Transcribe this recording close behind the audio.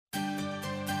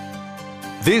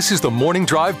This is the Morning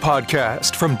Drive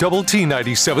Podcast from Double T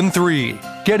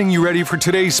 97.3, getting you ready for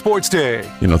today's sports day.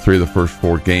 3 of the first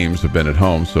 4 games have been at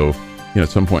home, so at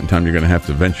some point in time you're going to have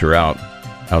to venture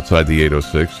outside the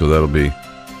 806, so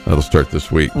that'll start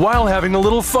this week. While having a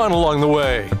little fun along the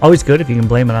way. Always good if you can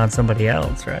blame it on somebody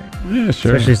else, right? Yeah,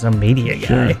 sure. Especially some media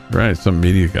guy. Sure. Right, some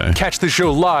media guy. Catch the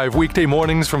show live weekday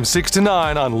mornings from 6 to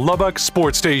 9 on Lubbock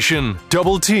Sports Station,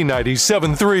 Double T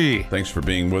 97.3. Thanks for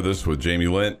being with us with Jamie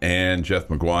Lent and Jeff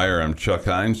McGuire. I'm Chuck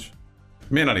Heinz.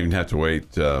 You may not even have to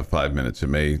wait 5 minutes. It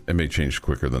may change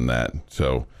quicker than that.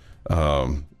 So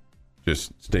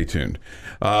just stay tuned.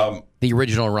 The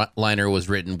original liner was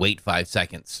written, wait 5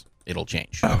 seconds. It'll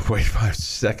change. Oh, wait 5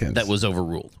 seconds. That was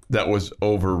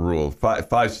overruled.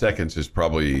 5 seconds is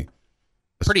probably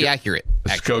pretty accurate. A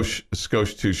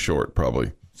skosh too short,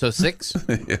 probably. So 6?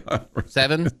 Yeah.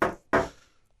 7?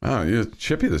 Oh, you're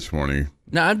chippy this morning.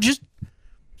 No, I'm just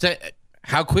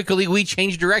how quickly we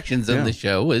change directions on the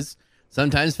show is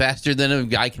sometimes faster than a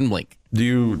guy can blink. Do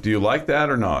you like that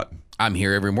or not? I'm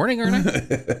here every morning, aren't I?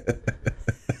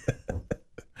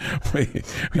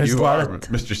 You are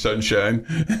Mr. Sunshine.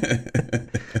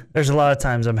 There's a lot of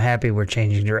times I'm happy we're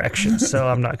changing directions, so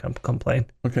I'm not going to complain.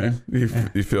 Okay. You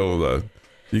feel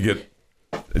you get.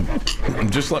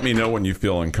 Just let me know when you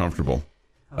feel uncomfortable.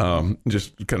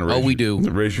 Just kind of. We do. We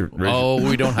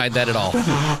don't hide that at all.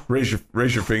 Raise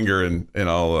your finger and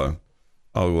I'll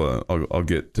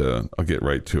get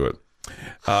right to it.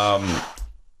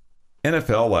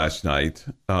 NFL last night.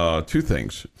 2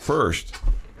 things. First.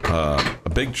 A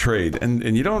big trade,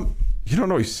 and you don't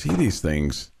always see these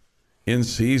things in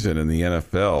season in the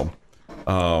NFL.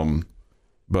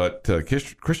 But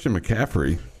Christian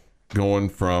McCaffrey going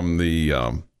from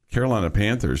the Carolina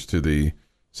Panthers to the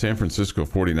San Francisco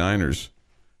 49ers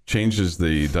changes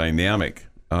the dynamic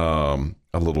a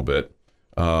little bit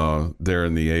there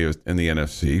in the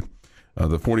NFC.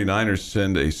 The 49ers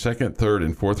send a 2nd, 3rd,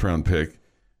 and 4th round pick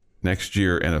next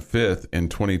year and a 5th in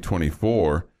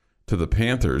 2024 to the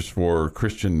Panthers for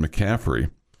Christian McCaffrey.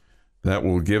 That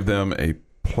will give them a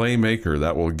playmaker.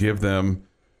 That will give them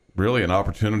really an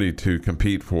opportunity to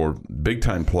compete for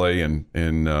big-time play in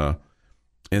the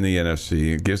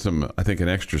NFC. It gives them, I think, an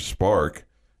extra spark.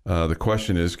 The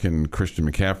question is, can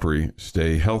Christian McCaffrey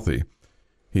stay healthy?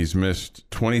 He's missed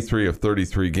 23 of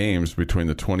 33 games between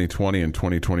the 2020 and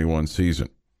 2021 season.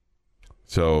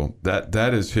 So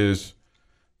that is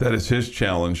his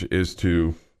challenge, is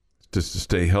to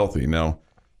stay healthy. Now,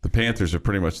 the Panthers have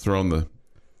pretty much thrown the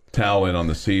towel in on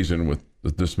the season with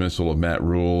the dismissal of Matt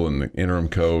Rule and the interim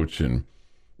coach, and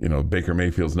Baker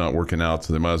Mayfield's not working out,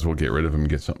 so they might as well get rid of him and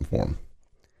get something for him.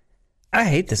 I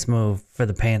hate this move for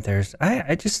the Panthers.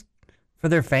 I just, for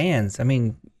their fans, I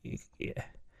mean, you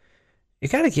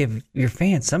got to give your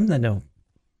fans something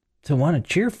to want to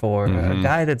cheer for. Mm-hmm. A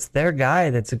guy that's their guy,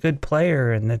 that's a good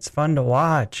player, and that's fun to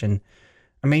watch. And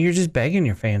I mean, you're just begging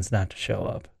your fans not to show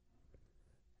up.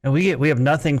 And we have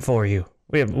nothing for you.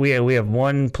 We have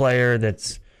one player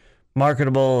that's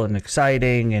marketable and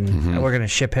exciting, and we're going to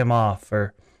ship him off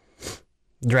for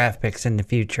draft picks in the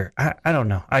future. I don't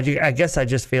know. I guess I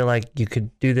just feel like you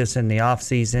could do this in the off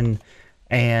season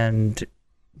and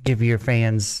give your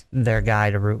fans their guy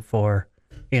to root for,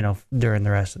 during the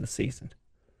rest of the season.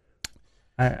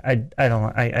 I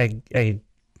don't.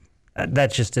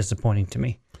 That's just disappointing to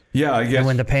me. Yeah, I guess. And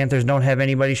when the Panthers don't have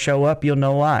anybody show up, you'll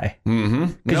know why.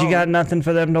 Because you got nothing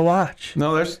for them to watch.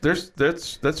 No, that's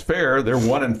fair. They're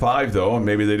 1-5 though, and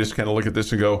maybe they just kind of look at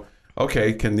this and go,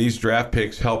 okay, can these draft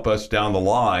picks help us down the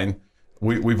line?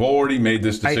 We've already made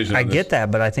this decision. I get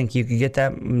that, but I think you could get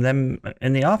them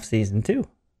in the offseason too.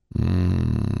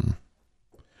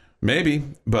 Maybe,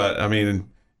 but I mean,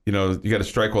 you got to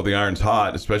strike while the iron's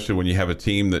hot, especially when you have a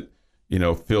team that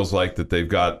feels like that they've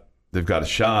got a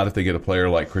shot if they get a player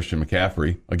like Christian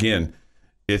McCaffrey. Again,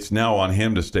 it's now on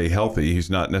him to stay healthy. He's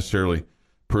not necessarily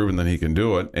proven that he can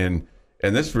do it. And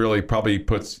this really probably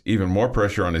puts even more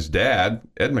pressure on his dad,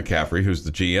 Ed McCaffrey, who's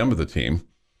the GM of the team,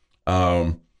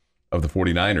 of the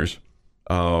 49ers,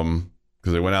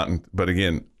 because they went out but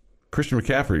again, Christian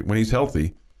McCaffrey, when he's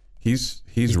healthy, he's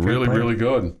really, really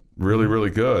good. Really, really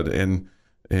good. And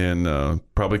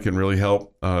probably can really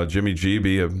help Jimmy G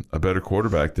be a better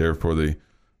quarterback there for the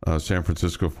San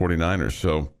Francisco 49ers.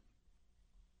 So,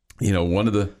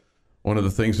 one of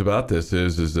the things about this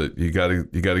is that you got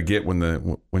to get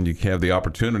when you have the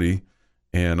opportunity,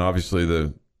 and obviously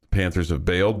the Panthers have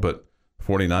bailed, but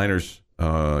 49ers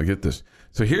get this.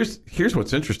 So here's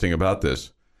what's interesting about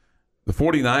this. The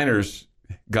 49ers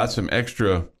got some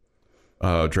extra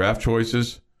draft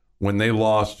choices when they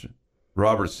lost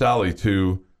Robert Saleh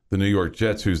to the New York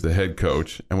Jets, who's the head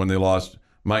coach, and when they lost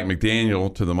Mike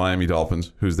McDaniel to the Miami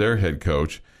Dolphins, who's their head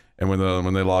coach, and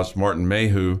when they lost Martin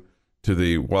Mayhew to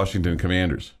the Washington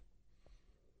Commanders.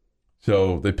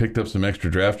 So they picked up some extra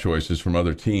draft choices from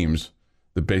other teams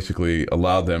that basically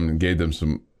allowed them and gave them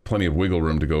plenty of wiggle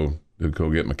room to go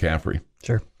get McCaffrey.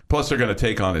 Sure. Plus, they're going to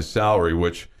take on his salary,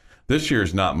 which this year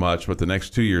is not much, but the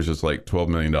next 2 years is like $12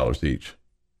 million each.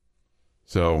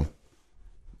 So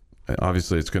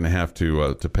obviously, it's going to have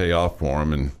to pay off for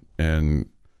him, and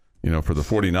for the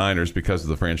 49ers, because of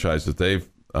the franchise that they've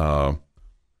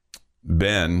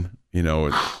been,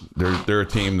 they're a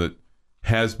team that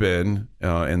has been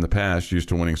in the past used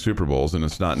to winning Super Bowls, and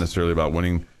it's not necessarily about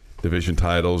winning division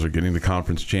titles or getting the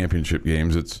conference championship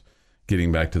games. It's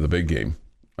getting back to the big game,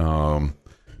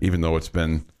 even though it's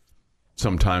been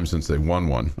some time since they won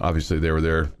one. Obviously, they were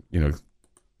there,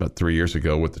 about 3 years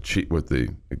ago with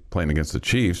the playing against the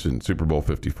Chiefs in Super Bowl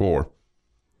 54.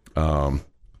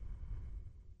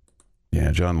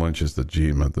 Yeah, John Lynch is the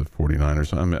GM of the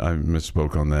 49ers. I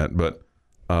misspoke on that, but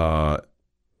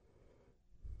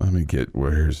let me get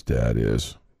where his dad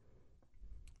is.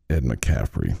 Ed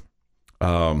McCaffrey.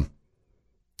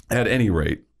 At any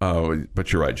rate,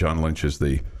 but you're right, John Lynch is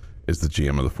the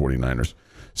GM of the 49ers.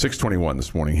 6:21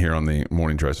 this morning here on the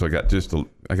Morning Drive. So I got a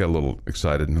little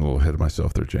excited and a little ahead of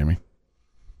myself there, Jamie.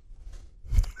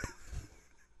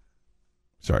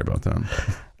 Sorry about that.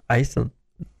 I used to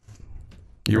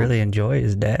really enjoy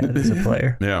his dad as a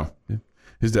player. Yeah.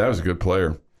 His dad was a good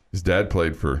player. His dad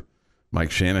played for Mike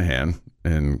Shanahan,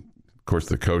 and of course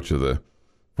the coach of the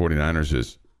 49ers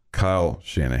is Kyle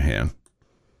Shanahan.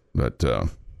 But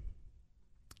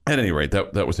at any rate,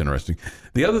 that was interesting.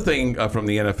 The other thing from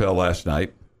the NFL last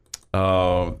night,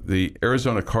 the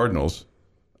Arizona Cardinals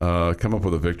come up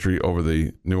with a victory over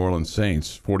the New Orleans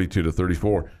Saints,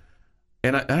 42-34.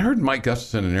 And I heard Mike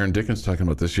Gustafson and Aaron Dickens talking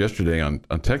about this yesterday on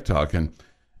Tech Talk,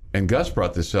 and Gus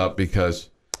brought this up because,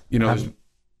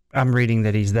 I'm reading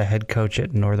that he's the head coach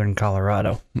at Northern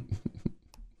Colorado.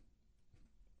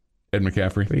 Ed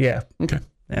McCaffrey? Yeah. Okay.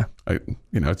 Yeah.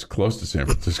 It's close to San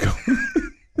Francisco.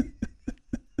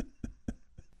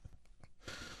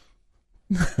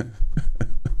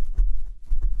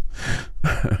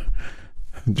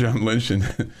 John Lynch and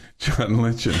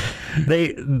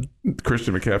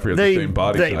Christian McCaffrey have the same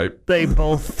body type. They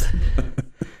both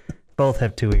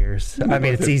have 2 ears. I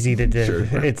mean, it's easy to do.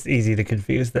 Sure. It's easy to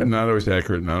confuse them. Not always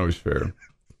accurate, not always fair.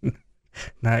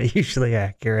 Not usually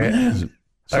accurate.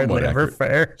 Somewhat never accurate.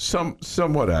 Fair.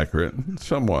 Somewhat accurate.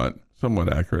 Somewhat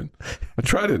accurate. I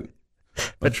tried it.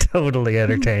 But totally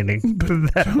entertaining.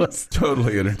 That was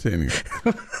totally entertaining.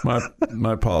 My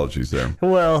apologies there.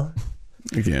 Well,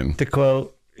 again, to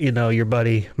quote, your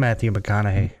buddy Matthew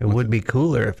McConaughey, it would be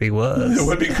cooler if he was. It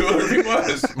would be cooler if he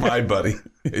was. My buddy.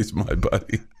 He's my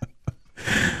buddy.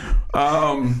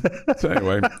 So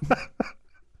anyway,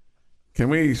 can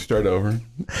we start over?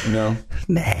 No.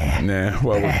 Nah.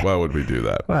 Why would we do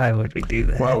that? Why would we do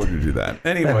that? Why would we do that?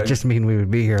 Anyway, that would just mean we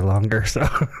would be here longer. So.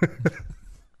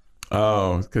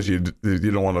 Oh, because you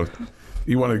don't want to.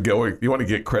 You want to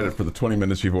get credit for the 20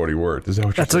 minutes you've already worked. Is that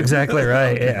what you're That's saying? exactly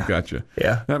right. Okay, Yeah. Gotcha.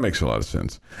 Yeah. That makes a lot of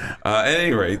sense. At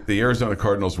any rate, the Arizona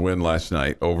Cardinals win last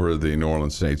night over the New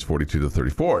Orleans Saints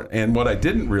 42-34. And what I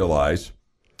didn't realize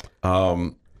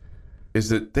is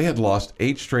that they had lost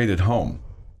 8 straight at home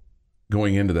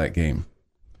going into that game,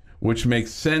 which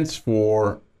makes sense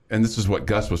and this is what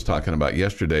Gus was talking about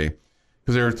yesterday,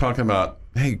 because they were talking about,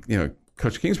 hey,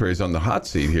 Coach Kingsbury's on the hot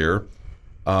seat here.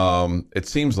 It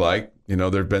seems like, there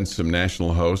have been some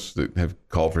national hosts that have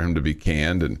called for him to be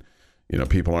canned, and,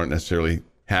 people aren't necessarily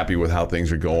happy with how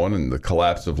things are going and the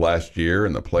collapse of last year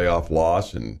and the playoff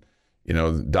loss and,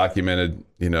 documented,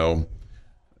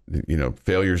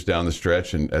 failures down the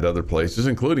stretch and at other places,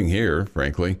 including here,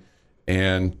 frankly,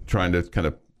 and trying to kind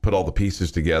of put all the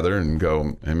pieces together and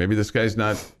go, and maybe this guy's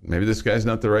not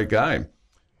the right guy.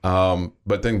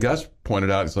 But then Gus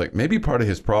pointed out, it's like maybe part of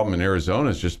his problem in Arizona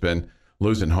has just been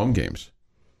losing home games.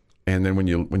 And then when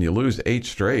you lose 8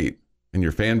 straight in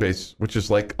your fan base, which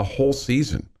is like a whole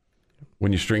season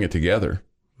when you string it together,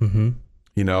 and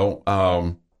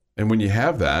when you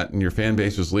have that and your fan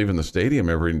base is leaving the stadium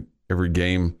every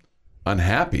game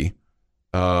unhappy,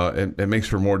 it makes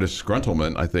for more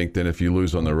disgruntlement, I think, than if you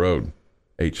lose on the road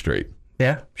 8 straight.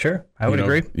 Yeah, sure. I would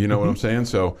agree. You know what I'm saying?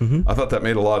 So I thought that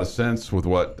made a lot of sense with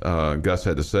what Gus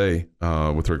had to say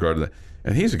with regard to that.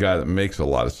 And he's a guy that makes a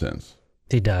lot of sense.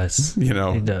 He does. He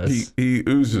does. He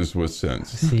oozes with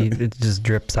sense. It just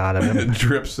drips out of him. It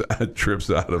drips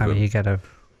out of him. I mean, you got to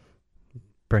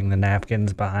bring the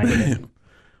napkins behind him.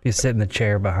 You sit in the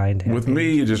chair behind him. With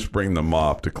me, you just bring the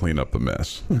mop to clean up the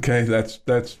mess. Okay,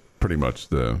 that's pretty much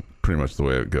the pretty much the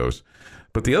way it goes.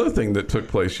 But the other thing that took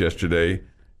place yesterday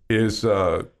is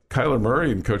Kyler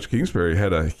Murray and Coach Kingsbury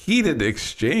had a heated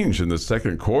exchange in the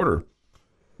second quarter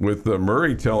with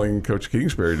Murray telling Coach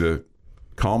Kingsbury to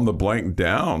calm the blank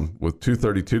down with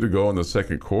 2:32 to go in the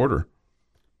second quarter.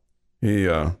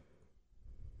 The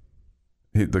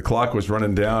clock was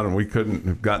running down, and we couldn't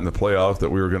have gotten the playoff that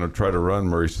we were going to try to run,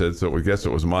 Murray said, so we guess it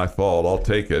was my fault. I'll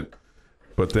take it.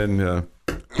 But then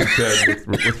he said,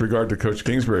 with regard to Coach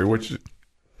Kingsbury, which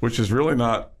is really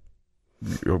not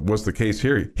was the case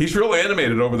here. He's real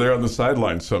animated over there on the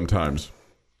sidelines sometimes.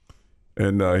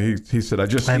 And he said,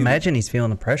 I imagine he's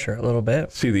feeling the pressure a little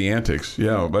bit. See the antics.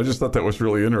 Yeah. I just thought that was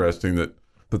really interesting that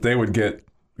they would get,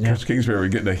 Coach Kingsbury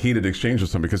would get in a heated exchange with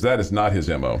somebody, because that is not his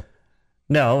MO.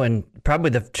 No, and probably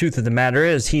the truth of the matter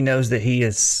is he knows that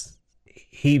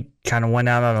he kind of went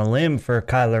out on a limb for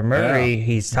Kyler Murray. Yeah.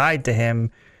 He's tied to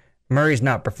him. Murray's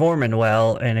not performing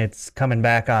well, and it's coming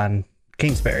back on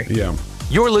Kingsbury. Yeah.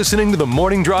 You're listening to the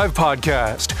Morning Drive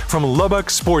podcast from Lubbock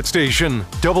Sports Station,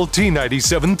 Double T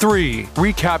 97.3,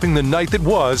 recapping the night that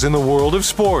was in the world of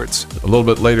sports. A little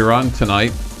bit later on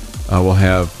tonight, we'll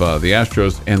have the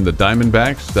Astros and the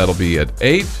Diamondbacks. That'll be at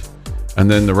 8. And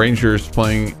then the Rangers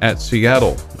playing at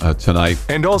Seattle tonight.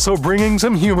 And also bringing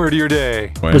some humor to your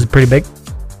day. Was it pretty big?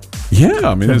 Yeah.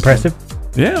 I mean, was it impressive?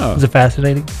 Yeah. Was it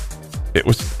fascinating?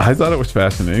 I thought it was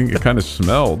fascinating. It kind of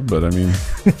smelled, but I mean.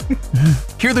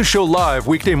 Hear the show live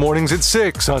weekday mornings at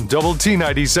 6 on Double T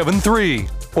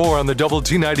 97.3 or on the Double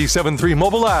T 97.3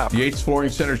 mobile app. Yates Flooring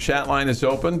Center chat line is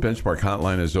open. Benchmark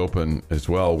hotline is open as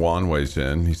well. Juan weighs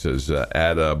in. He says,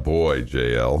 atta boy,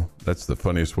 JL. That's the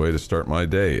funniest way to start my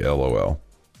day, LOL.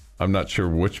 I'm not sure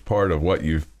which part of what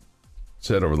you've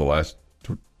said over the last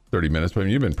 30 minutes, but I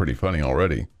mean, you've been pretty funny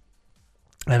already.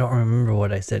 I don't remember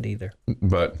what I said either.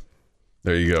 But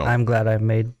there you go. I'm glad I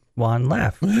made Juan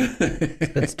laugh. It's a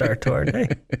good start to our day.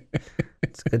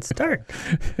 It's a good start.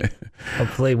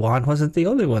 Hopefully Juan wasn't the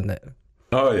only one that.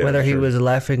 Oh yeah. Whether he was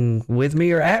laughing with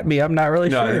me or at me, I'm not really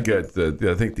sure. I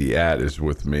think the at is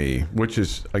with me, which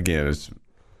is again it's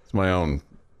my own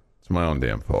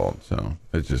damn fault. So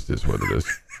it just is what it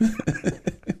is.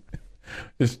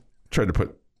 Just tried to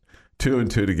put 2 and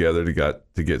 2 together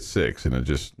to get 6, and it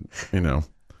just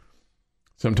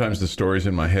sometimes the stories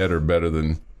in my head are better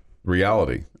than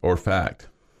reality or fact.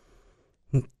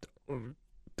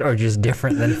 Or just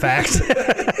different than fact.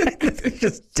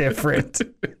 Just different.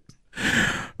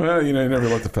 Well, you never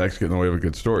let the facts get in the way of a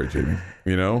good story, Jamie.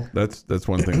 That's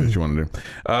one thing that you want to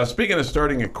do. Speaking of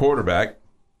starting at quarterback,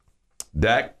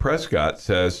 Dak Prescott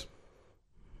says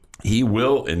he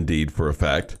will indeed, for a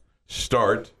fact,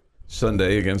 start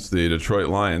Sunday against the Detroit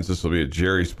Lions. This will be at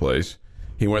Jerry's place.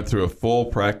 He went through a full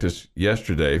practice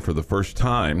yesterday for the first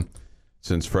time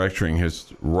since fracturing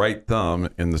his right thumb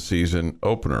in the season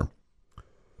opener.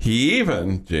 He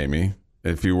even, Jamie,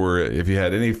 if you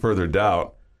had any further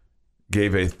doubt,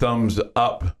 gave a thumbs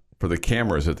up for the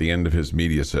cameras at the end of his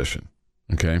media session.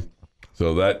 Okay?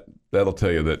 So that'll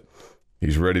tell you that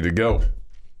he's ready to go.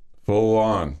 Full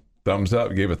on. Thumbs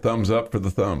up. Gave a thumbs up for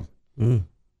the thumb.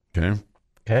 Okay?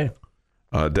 Okay.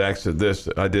 Dak said this: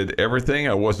 I did everything.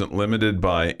 I wasn't limited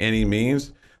by any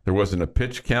means. There wasn't a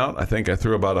pitch count. I think I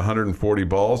threw about 140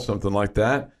 balls, something like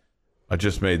that. I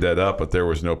just made that up, but there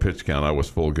was no pitch count. I was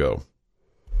full go.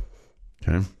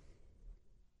 Okay.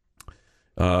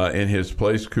 In his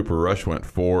place, Cooper Rush went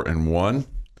 4-1.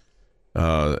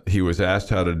 He was asked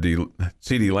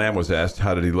CeeDee Lamb was asked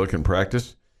how did he look in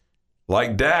practice.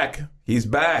 Like Dak, he's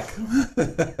back.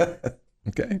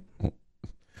 Okay.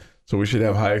 So we should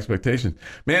have high expectations.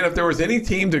 Man, if there was any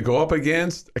team to go up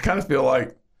against, I kind of feel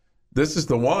like this is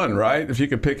the one, right? If you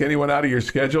could pick anyone out of your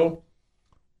schedule,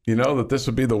 that this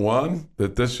would be the one,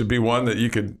 that this should be one that you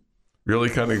could really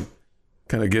kind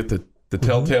of get the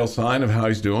telltale sign of how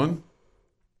he's doing.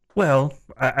 Well,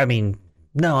 I mean,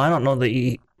 no, I don't know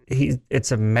that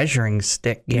it's a measuring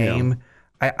stick game.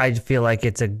 Yeah. I feel like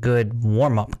it's a good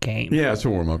warm-up game. Yeah, it's a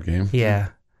warm-up game. Yeah.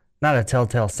 Not a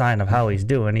telltale sign of how he's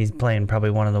doing. He's playing probably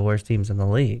one of the worst teams in the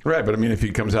league. Right, but I mean, if he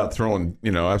comes out throwing,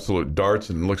 absolute darts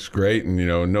and looks great and,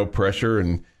 no pressure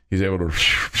and he's able to,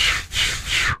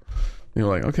 you're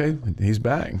like, okay, he's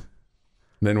back.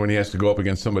 Then when he has to go up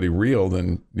against somebody real,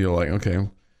 then you're like, okay,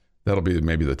 that'll be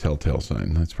maybe the telltale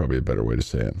sign. That's probably a better way to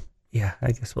say it. Yeah,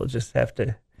 I guess we'll just have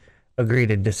to agree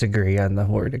to disagree on the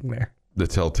wording there. The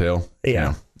telltale?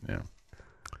 Yeah.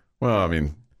 Well, I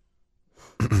mean,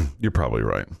 you're probably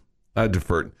right. I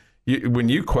defer. When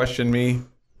you question me,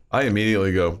 I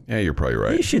immediately go, yeah, you're probably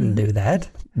right. You shouldn't do that.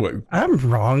 What? I'm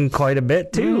wrong quite a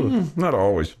bit, too. Not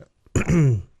always.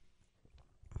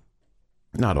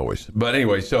 Not always. But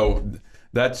anyway, so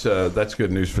That's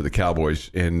good news for the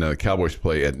Cowboys. And Cowboys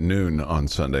play at noon on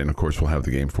Sunday. And, of course, we'll have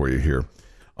the game for you here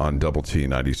on Double T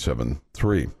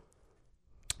 97.3.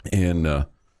 And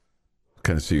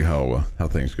kind of see how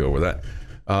things go with that.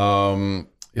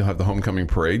 You'll have the homecoming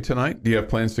parade tonight. Do you have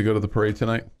plans to go to the parade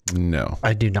tonight? No.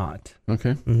 I do not.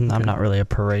 Okay. I'm not really a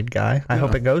parade guy. I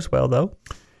hope it goes well, though.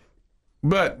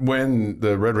 But when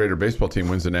the Red Raider baseball team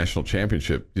wins the national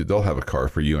championship, they'll have a car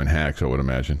for you and Hacks, I would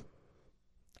imagine.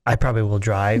 I probably will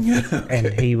drive, and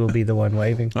he will be the one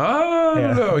waving. Oh,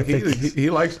 yeah, no,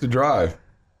 he likes to drive.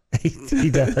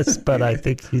 He does, but I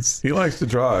think he likes to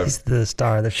drive. He's the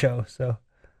star of the show, so.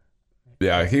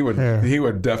 Yeah, he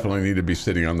would definitely need to be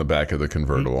sitting on the back of the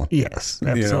convertible. Yes,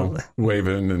 absolutely.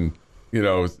 Waving, and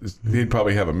he'd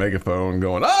probably have a megaphone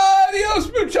going,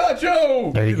 "Adios,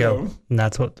 muchacho." There you go. And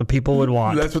that's what the people would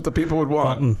want. That's what the people would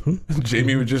want.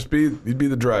 Jamie would just he'd be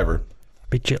the driver.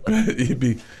 Be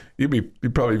chilling.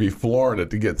 You'd probably be flooring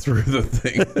it to get through the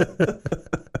thing.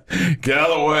 Get out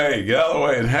of the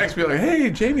way. And Hack's be like, "Hey,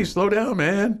 Jamie, slow down,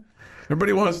 man.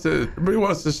 Everybody wants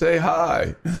to say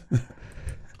hi."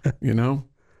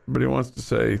 Everybody wants to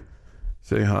say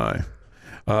hi.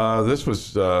 This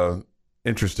was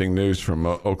interesting news from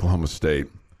Oklahoma State.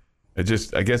 I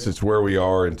guess it's where we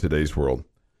are in today's world.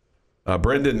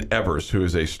 Brendan Evers, who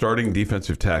is a starting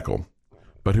defensive tackle,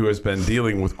 but who has been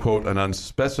dealing with, quote, an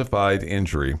unspecified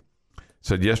injury,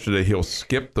 said yesterday he'll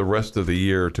skip the rest of the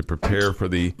year to prepare for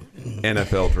the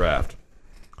NFL draft.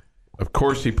 Of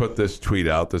course, he put this tweet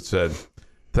out that said,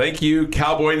 "Thank you,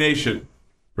 Cowboy Nation,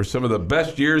 for some of the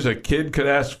best years a kid could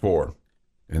ask for."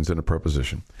 Ends in a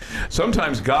preposition.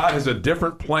 "Sometimes God has a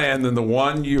different plan than the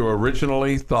one you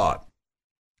originally thought."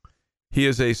 He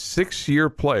is a 6-year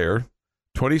player,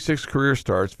 26 career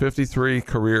starts, 53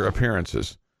 career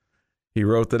appearances. He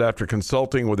wrote that after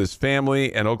consulting with his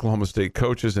family and Oklahoma State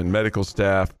coaches and medical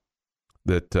staff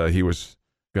that he was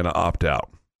going to opt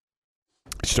out.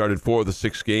 He started 4 of the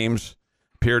 6 games,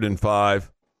 appeared in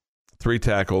 5, 3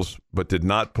 tackles, but did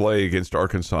not play against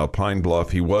Arkansas Pine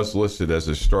Bluff. He was listed as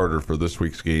a starter for this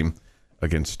week's game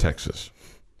against Texas.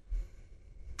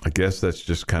 I guess that's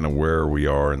just kind of where we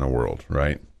are in the world,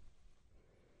 right?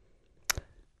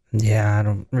 Yeah, I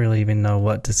don't really even know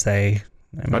what to say.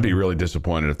 I'd be really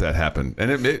disappointed if that happened.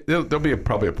 And there'll be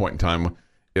probably a point in time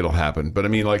it'll happen. But I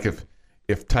mean, like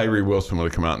if Tyree Wilson were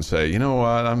to come out and say, "You know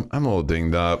what, I'm a little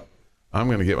dinged up. I'm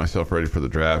going to get myself ready for the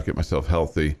draft, get myself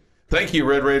healthy. Thank you,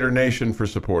 Red Raider Nation, for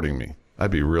supporting me."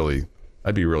 I'd be really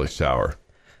sour.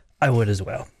 I would as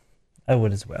well.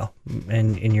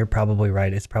 And you're probably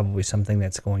right. It's probably something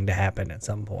that's going to happen at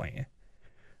some point,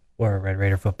 where a Red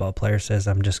Raider football player says,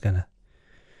 "I'm just gonna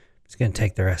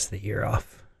take the rest of the year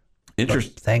off.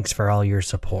 Thanks for all your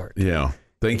support." Yeah,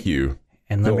 thank you.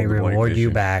 And let me reward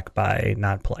you back by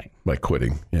not playing. By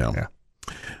quitting, yeah.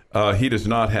 He does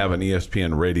not have an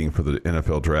ESPN rating for the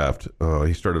NFL draft.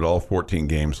 He started all 14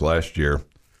 games last year.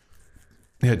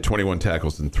 He had 21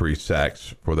 tackles and 3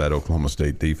 sacks for that Oklahoma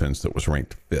State defense that was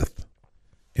ranked 5th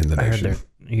in the nation. I heard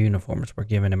their uniforms were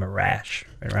giving him a rash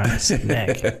around his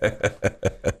neck.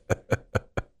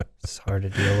 It's hard to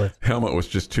deal with. Helmet was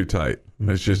just too tight.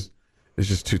 It's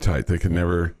just too tight. They could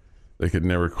never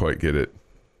quite get it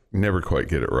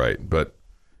right. But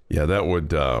yeah, that will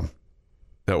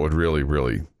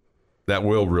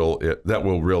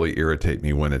really irritate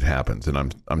me when it happens,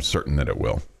 and I'm certain that it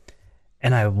will.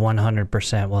 And I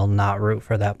 100% will not root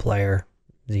for that player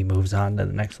as he moves on to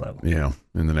the next level. Yeah,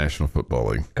 in the National Football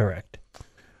League. Correct.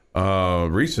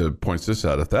 Risa points this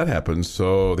out. If that happens,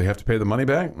 so they have to pay the money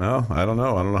back? Well, I don't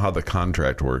know. I don't know how the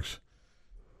contract works,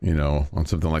 on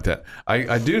something like that.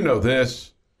 I do know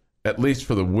this, at least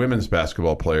for the women's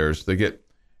basketball players, they get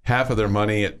half of their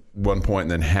money at one point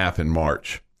and then half in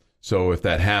March. So if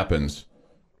that happens,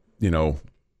 they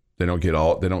don't get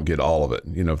all of it,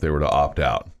 if they were to opt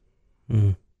out.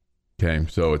 Mm. Okay,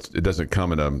 so it doesn't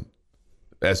come in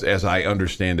as I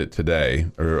understand it today,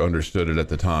 or understood it at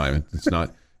the time. It's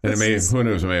not, and who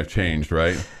knows, it may have changed,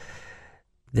 right?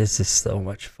 This is so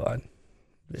much fun.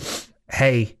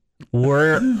 Hey,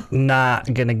 we're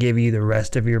not gonna give you the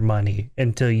rest of your money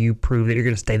until you prove that you're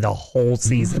gonna stay the whole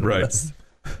season with us.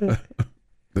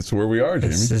 That's where we are,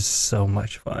 Jamie. This is so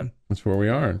much fun. That's where we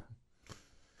are.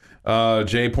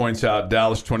 Jay points out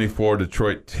Dallas 24,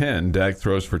 Detroit 10. Dak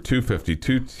throws for 250,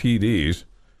 2 TDs,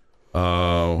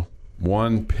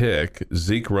 1 pick.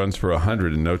 Zeke runs for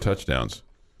 100 and no touchdowns.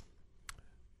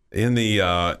 In the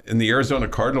Arizona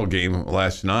Cardinal game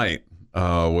last night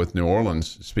with New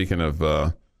Orleans, speaking of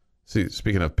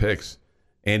picks,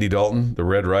 Andy Dalton, the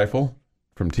Red Rifle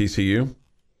from TCU,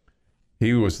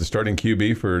 he was the starting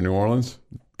QB for New Orleans.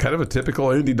 Kind of a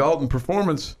typical Andy Dalton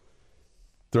performance.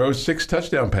 throws 6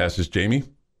 touchdown passes, Jamie.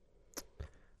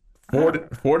 4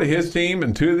 to his team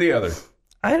and 2 to the other.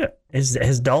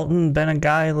 Has Dalton been a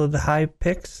guy with the high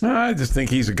picks? I just think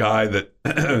he's a guy that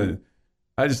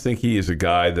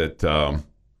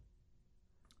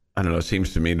I don't know,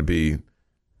 seems to me to be,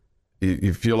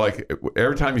 you feel like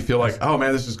every time you feel like, oh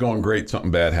man, this is going great,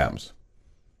 something bad happens.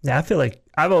 Yeah, I feel like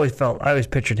I always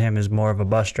pictured him as more of a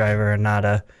bus driver and not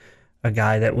a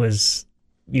guy that was,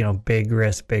 big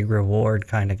risk, big reward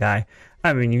kind of guy.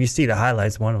 I mean, you see the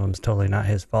highlights, one of them's totally not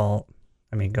his fault.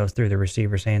 I mean, goes through the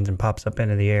receiver's hands and pops up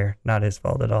into the air. Not his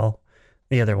fault at all.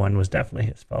 The other one was definitely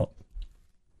his fault.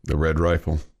 The red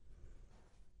rifle.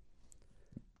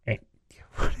 Hey.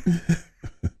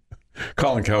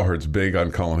 Colin Cowherd's big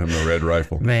on calling him the red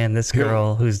rifle. Man, this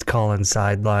girl who's calling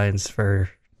sidelines for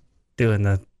doing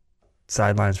the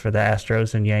sidelines for the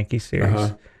Astros and Yankees series.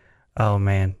 Uh-huh. Oh,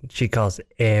 man. She calls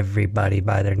everybody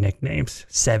by their nicknames.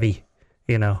 Sevy,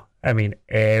 I mean,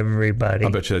 everybody. I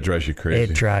bet you that drives you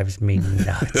crazy. It drives me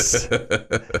nuts.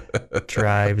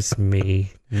 Drives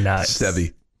me nuts.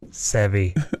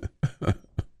 Sevy.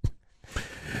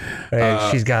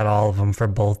 She's got all of them for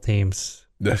both teams.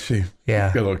 Does she?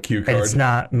 Yeah. Got a little cue card. And it's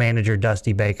not manager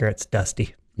Dusty Baker. It's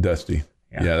Dusty. Dusty.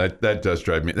 Yeah, that does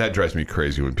drive me. That drives me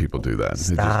crazy when people do that.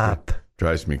 Stop. It just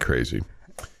drives me crazy.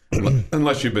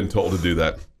 Unless you've been told to do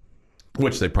that.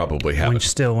 Which they probably haven't.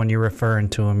 When you're referring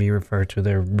to them, you refer to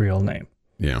their real name.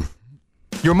 Yeah.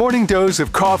 Your morning dose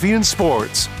of coffee and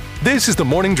sports. This is the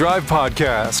Morning Drive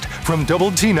Podcast from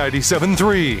Double T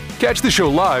 97.3. Catch the show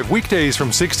live weekdays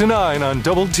from 6 to 9 on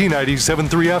Double T 97.3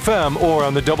 FM or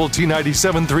on the Double T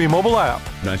 97.3 mobile app.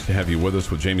 Nice to have you with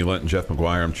us with Jamie Lent and Jeff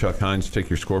McGuire. I'm Chuck Heinz. Take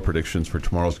your score predictions for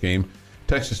tomorrow's game.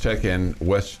 Texas Tech and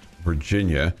West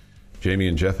Virginia. Jamie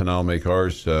and Jeff and I'll make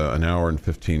ours an hour and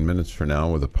 15 minutes from now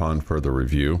with upon further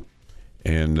review.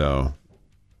 And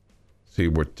see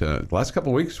what the last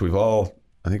couple of weeks we've all,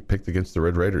 I think, picked against the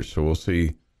Red Raiders. So we'll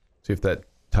see if that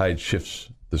tide shifts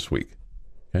this week.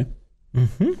 Okay?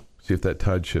 Mm-hmm. See if that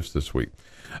tide shifts this week.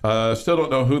 Still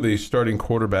don't know who the starting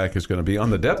quarterback is going to be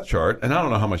on the depth chart. And I don't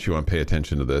know how much you want to pay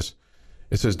attention to this.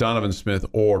 It says Donovan Smith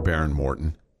or Baron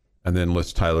Morton. And then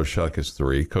lists Tyler Shuck as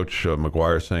 3. Coach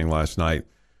McGuire saying last night,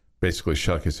 basically,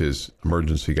 Shuck is his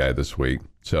emergency guy this week.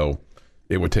 So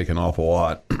it would take an awful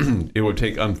lot. It would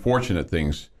take unfortunate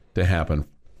things to happen,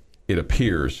 it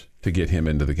appears, to get him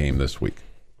into the game this week.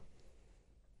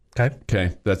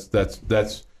 Okay. That's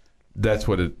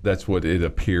what it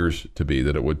appears to be,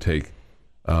 that it would take,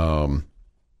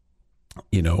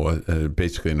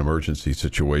 basically an emergency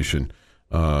situation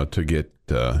to get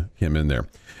him in there.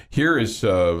 Here is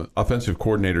offensive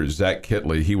coordinator Zach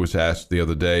Kittley. He was asked the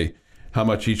other day how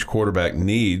much each quarterback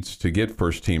needs to get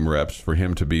first-team reps for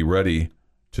him to be ready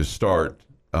to start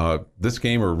this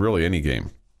game or really any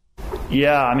game.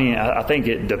 Yeah, I mean, I think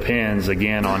it depends,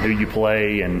 again, on who you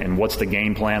play and what's the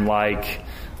game plan like.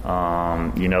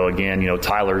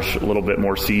 Tyler's a little bit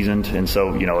more seasoned, and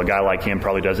so, a guy like him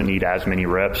probably doesn't need as many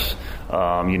reps,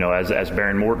 as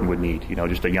Baron Morton would need.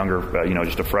 Just a younger,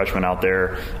 just a freshman out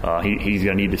there. He's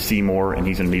going to need to see more, and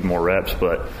he's going to need more reps.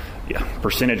 But, yeah,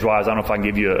 percentage-wise, I don't know if I can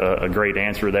give you a great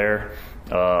answer there.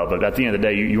 But at the end of the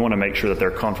day, you want to make sure that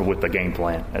they're comfortable with the game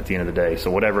plan at the end of the day. So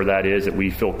whatever that is, that we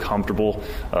feel comfortable,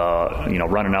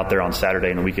 running out there on Saturday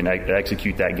and we can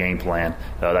execute that game plan,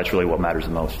 that's really what matters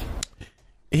the most.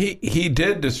 He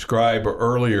did describe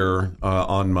earlier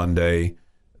on Monday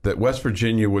that West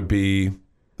Virginia would be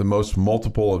the most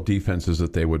multiple of defenses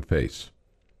that they would face.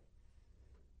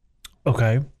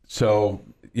 Okay. So,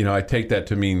 I take that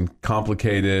to mean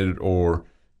complicated or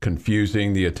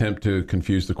confusing, the attempt to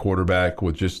confuse the quarterback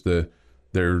with just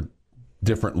their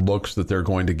different looks that they're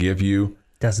going to give you.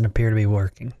 Doesn't appear to be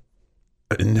working.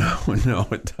 No,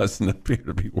 it doesn't appear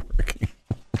to be working.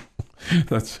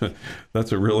 That's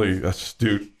a really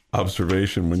astute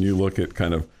observation when you look at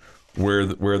kind of where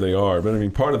they are. But I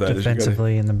mean, part of that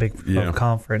defensively is in the Big 12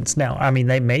 conference. Now, I mean,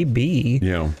 they may be.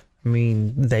 Yeah. I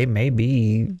mean, they may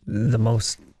be the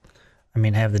most. I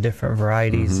mean, have the different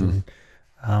varieties and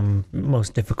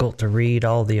most difficult to read.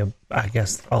 All the above. Mm-hmm.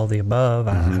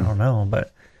 I don't know,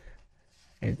 but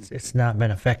it's not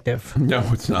been effective. No,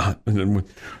 it's not. And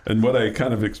what I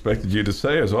kind of expected you to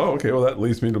say is, oh, okay, well, that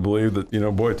leads me to believe that,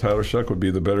 Tyler Shuck would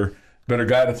be the better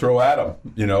guy to throw at him,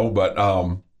 But,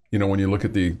 when you look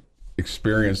at the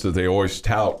experience that they always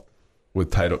tout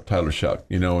with Tyler Shuck,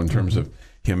 in terms of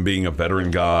him being a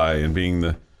veteran guy and being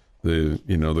the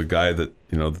guy that,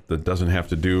 that doesn't have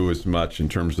to do as much in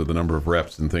terms of the number of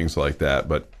reps and things like that.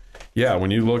 But, yeah,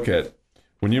 when you look at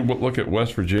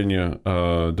West Virginia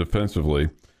defensively,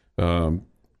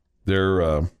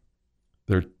 their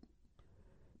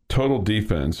total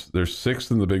defense, they're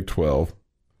 6th in the Big 12.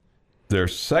 They're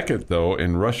 2nd, though,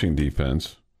 in rushing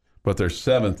defense, but they're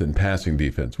 7th in passing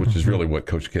defense, which is really what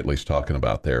Coach Kittley's talking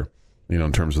about there,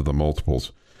 in terms of the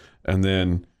multiples. And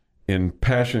then in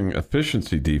passing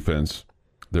efficiency defense,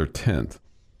 they're 10th.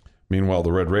 Meanwhile,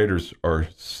 the Red Raiders are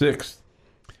 6th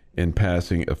in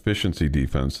passing efficiency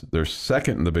defense. They're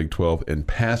 2nd in the Big 12 in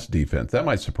pass defense. That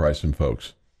might surprise some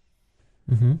folks.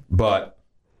 But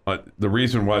the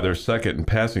reason why they're 2nd in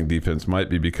passing defense might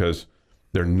be because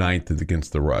they're 9th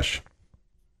against the rush.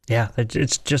 Yeah,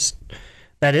 it's just,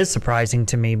 that is surprising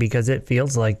to me because it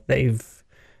feels like in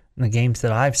the games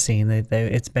that I've seen,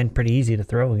 it's been pretty easy to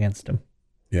throw against them.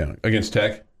 Yeah, against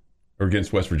Tech or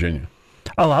against West Virginia?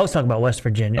 Oh, I was talking about West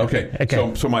Virginia.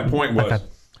 Okay. So my point was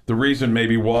the reason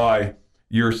maybe why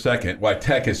you're 2nd, why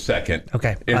Tech is 2nd.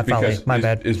 Okay, I follow you. My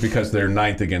bad. Is because they're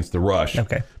 9th against the rush.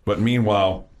 Okay. But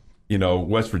meanwhile,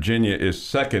 West Virginia is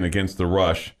 2nd against the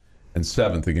rush and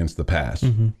 7th against the pass.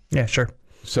 Yeah, sure.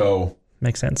 So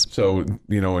makes sense. So,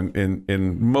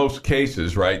 in most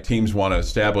cases, right, teams want to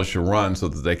establish a run so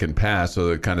that they can pass, so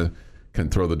that kind of can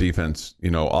throw the defense,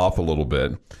 off a little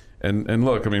bit. And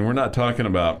look, I mean, we're not talking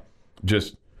about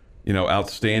just,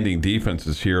 outstanding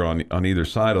defenses here on either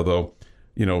side, although,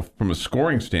 from a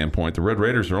scoring standpoint, the Red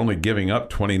Raiders are only giving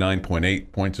up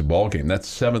 29.8 points a ball game. That's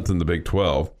 7th in the Big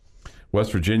 12.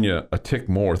 West Virginia, a tick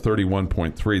more,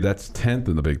 31.3. That's 10th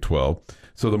in the Big 12.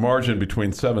 So the margin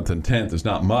between 7th and 10th is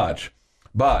not much.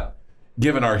 But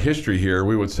given our history here,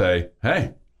 we would say,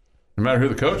 hey, no matter who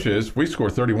the coach is, we score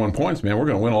 31 points, man, we're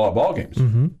going to win a lot of ball games.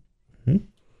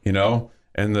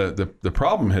 And the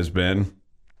problem has been,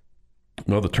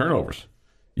 the turnovers.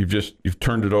 You've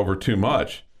turned it over too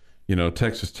much.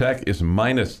 Texas Tech is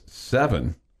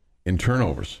 -7 in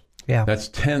turnovers. Yeah. That's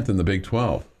 10th in the Big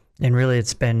 12. And really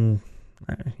it's been,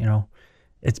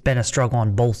 it's been a struggle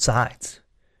on both sides.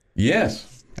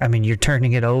 Yes. I mean, you're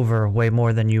turning it over way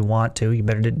more than you want to. You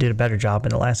did a better job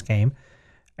in the last game.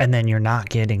 And then you're not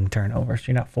getting turnovers.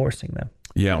 You're not forcing them.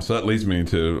 Yeah, so that leads me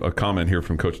to a comment here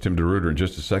from Coach Tim DeRuyter in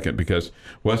just a second, because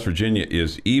West Virginia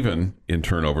is even in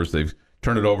turnovers. They've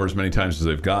turned it over as many times as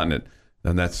they've gotten it,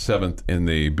 and that's 7th in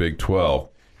the Big 12.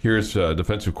 Here's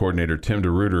defensive coordinator Tim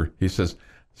DeRuyter. He says,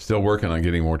 still working on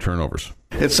getting more turnovers.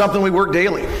 It's something we work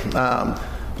daily.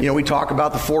 We talk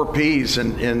about the 4 Ps,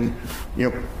 and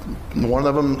one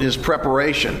of them is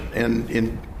preparation and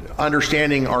in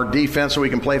understanding our defense so we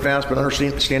can play fast, but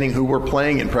understanding who we're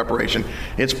playing in preparation.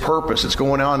 It's purpose. It's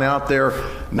going on out there,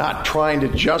 not trying to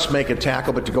just make a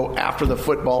tackle, but to go after the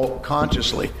football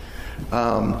consciously.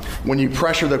 When you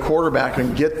pressure the quarterback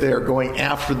and get there, going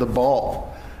after the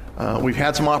ball. We've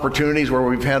had some opportunities where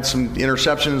we've had some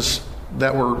interceptions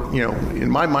that were, in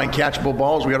my mind, catchable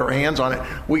balls. We got our hands on it.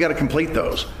 We got to complete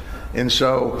those. And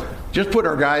so just putting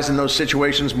our guys in those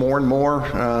situations more and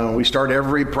more. We start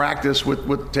every practice with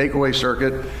takeaway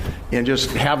circuit and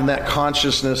just having that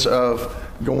consciousness of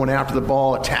going after the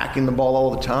ball, attacking the ball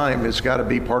all the time. It's got to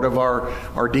be part of our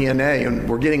DNA. And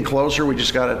we're getting closer. We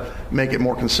just got to make it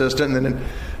more consistent. And then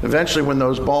eventually when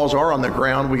those balls are on the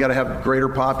ground, we got to have greater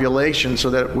population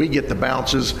so that we get the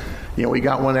bounces. We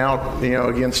got one out,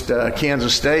 against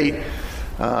Kansas State.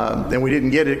 And we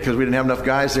didn't get it because we didn't have enough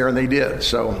guys there, and they did.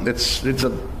 So it's a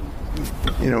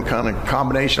kind of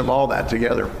combination of all that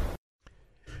together.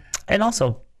 And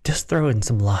also just throw in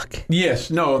some luck. Yes,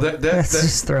 no, that's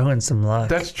just throw in some luck.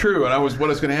 That's true. And what I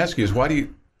was going to ask you is why do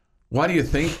you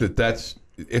think that's,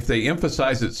 if they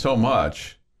emphasize it so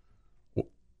much,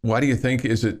 why do you think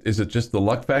is it just the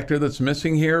luck factor that's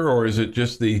missing here, or is it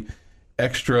just the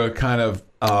extra kind of?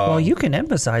 Well, you can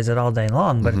emphasize it all day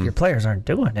long, but if your players aren't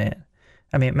doing it.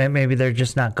 I mean, maybe they're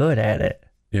just not good at it.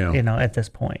 Yeah. At this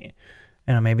point,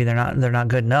 maybe they're not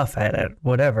good enough at it.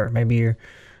 Whatever. Maybe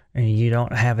you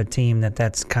don't have a team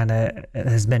that's kind of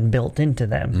has been built into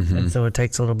them, and so it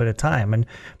takes a little bit of time.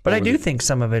 But I do think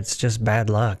some of it's just bad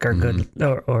luck or good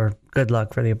or good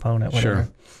luck for the opponent. Whatever.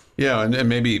 Sure. Yeah, and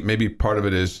maybe part of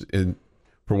it is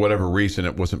for whatever reason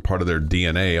it wasn't part of their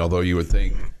DNA. Although you would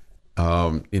think,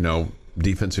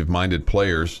 defensive-minded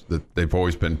players that they've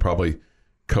always been probably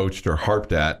coached or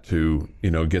harped at to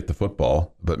get the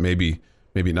football, but maybe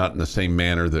not in the same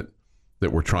manner that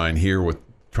we're trying here with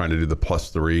trying to do the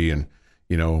 +3, and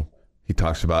he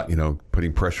talks about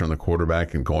putting pressure on the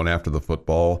quarterback and going after the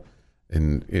football,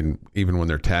 and even when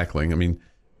they're tackling. I mean,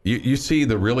 you see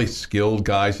the really skilled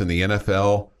guys in the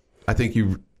NFL. I think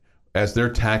as they're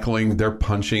tackling, they're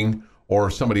punching,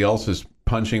 or somebody else is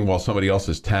punching while somebody else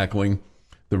is tackling.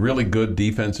 The really good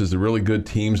defenses, the really good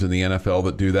teams in the NFL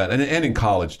that do that, and in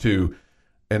college too.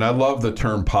 And I love the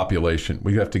term population.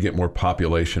 We have to get more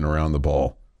population around the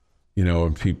ball.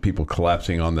 and people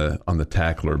collapsing on the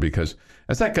tackler, because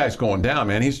as that guy's going down,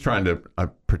 man, he's trying to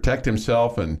protect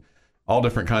himself and all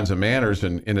different kinds of manners,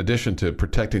 and in addition to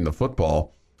protecting the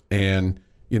football. And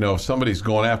if somebody's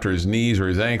going after his knees or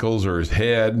his ankles or his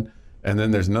head, and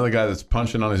then there's another guy that's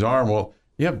punching on his arm, well,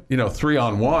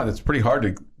 3-on-1, it's pretty hard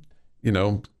to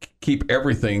keep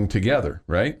everything together,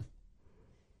 right?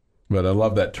 But I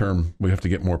love that term. We have to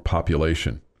get more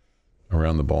population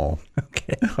around the ball.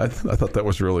 Okay. I thought that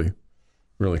was really,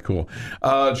 really cool.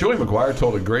 Joey McGuire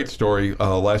told a great story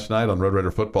last night on Red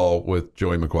Raider Football with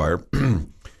Joey McGuire.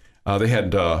 They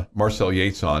had Marcel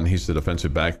Yates on. He's the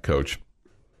defensive back coach.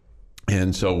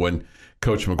 And so when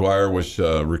Coach McGuire was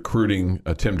recruiting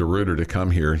Tim DeRuyter to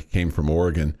come here, he came from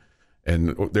Oregon,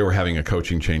 and they were having a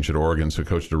coaching change at Oregon, so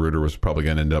Coach DeRuyter was probably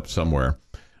going to end up somewhere.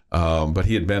 But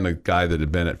he had been a guy that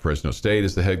had been at Fresno State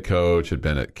as the head coach, had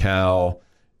been at Cal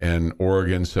and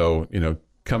Oregon. So,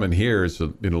 coming here is a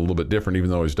little bit different, even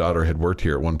though his daughter had worked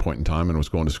here at one point in time and was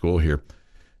going to school here.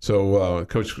 So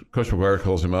Coach McGuire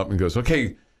calls him up and goes,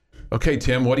 okay,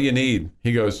 Tim, what do you need?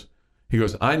 He goes,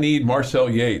 I need Marcel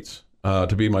Yates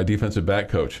to be my defensive back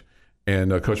coach.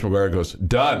 And Coach McGuire goes,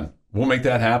 done. We'll make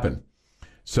that happen.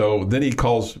 So then he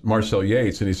calls Marcel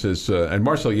Yates, and he says, and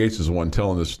Marcel Yates is the one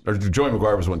telling this, or Joey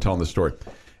McGuire was the one telling this story.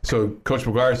 So Coach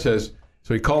McGuire says,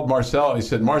 so he called Marcel, and he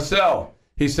said, Marcel,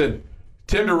 he said,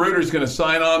 Tim DeRuyter is going to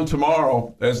sign on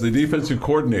tomorrow as the defensive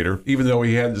coordinator, even though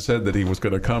he hadn't said that he was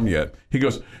going to come yet. He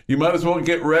goes, you might as well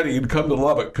get ready and come to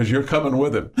Lubbock because you're coming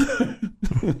with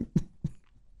him.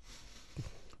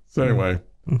 So anyway,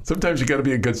 sometimes you got to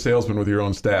be a good salesman with your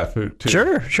own staff too.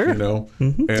 Sure.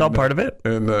 It's all part of it.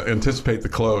 And anticipate the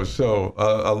close. So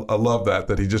I love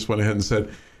that he just went ahead and said,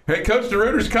 hey, Coach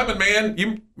DeRuyter's coming, man.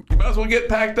 You might as well get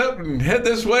packed up and head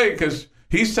this way because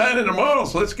he's signing tomorrow,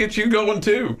 so let's get you going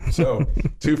too. So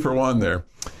 2 for 1 there.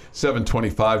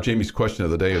 7:25. Jamie's question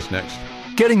of the day is next.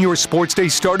 Getting your sports day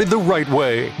started the right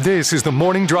way. This is the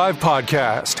Morning Drive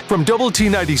Podcast from Double T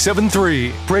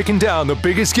 97.3, breaking down the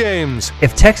biggest games.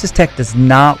 If Texas Tech does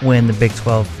not win the Big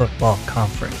 12 football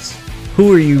conference,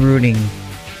 who are you rooting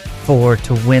for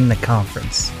to win the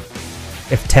conference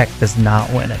if Tech does not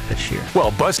win it this year?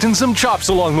 Well, busting some chops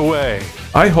along the way.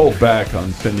 I hold back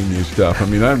on sending you stuff. I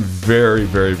mean, I'm very,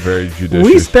 very, very judicious.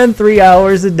 We spend 3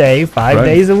 hours a day, 5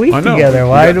 days a week together.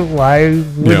 Why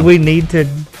would we need to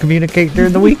communicate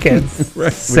during the weekends?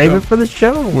 Right. Save it for the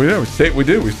show. We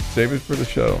do. We save it for the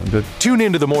show. Tune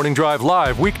into the Morning Drive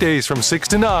live weekdays from 6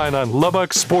 to 9 on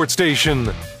Lubbock Sports Station,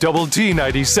 Double T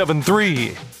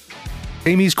 97.3.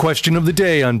 Amy's question of the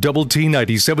day on Double T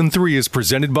 97.3 is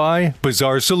presented by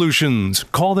Bizarre Solutions.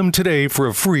 Call them today for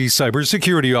a free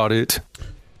cybersecurity audit.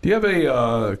 Do you have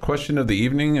a question of the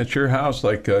evening at your house?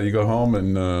 Like you go home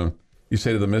and you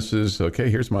say to the missus, okay,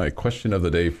 here's my question of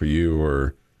the day for you,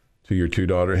 or to your 2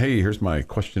 daughters, hey, here's my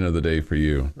question of the day for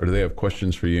you. Or do they have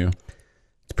questions for you?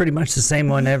 It's pretty much the same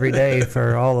one every day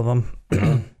for all of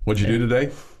them. What'd you do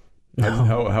today? No.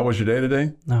 How was your day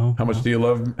today? No. How much do you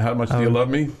love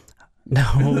me?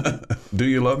 No. Do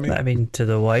you love me? I mean, to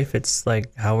the wife, it's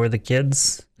like, how are the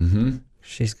kids? Mm-hmm.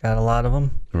 She's got a lot of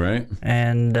them. Right.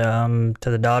 And to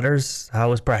the daughters, how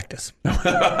was practice?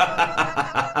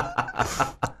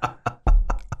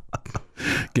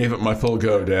 Gave it my full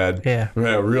go, Dad. Yeah.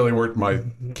 I really worked my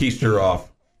keister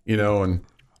off, and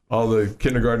all the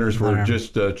kindergartners were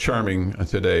just charming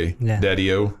today, Yeah.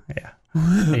 Daddy-o. Yeah.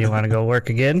 You want to go work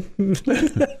again?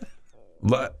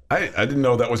 I didn't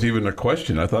know that was even a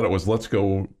question. I thought it was let's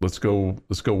go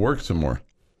work some more.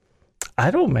 I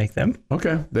don't make them.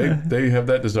 Okay, they have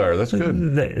that desire. That's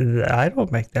good. I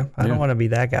don't make them. I don't want to be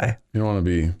that guy. You don't want to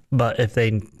be. But if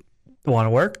they want to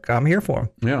work, I'm here for them.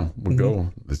 Yeah, we'll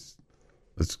go.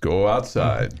 Let's go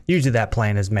outside. Usually that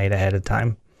plan is made ahead of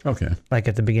time. Okay. Like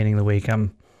at the beginning of the week,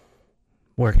 I'm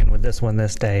working with this one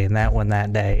this day and that one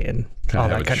that day and all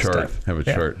that kind of stuff. Have a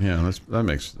chart. Yeah, that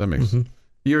makes. Mm-hmm.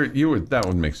 That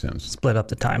would make sense. Split up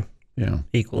the time. Yeah.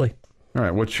 Equally. All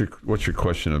right. What's your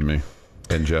question of me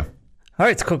and Jeff? All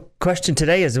right. So question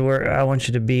today is where I want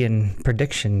you to be in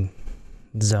prediction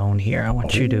zone here. I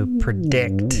want you to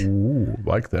predict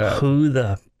like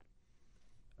that.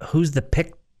 Who's the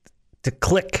pick to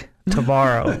click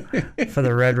tomorrow for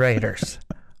the Red Raiders.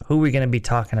 Who we're going to be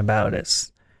talking about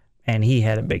and he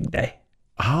had a big day.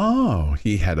 Oh,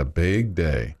 he had a big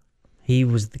day. He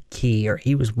was the key, or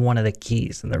he was one of the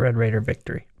keys in the Red Raider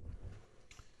victory.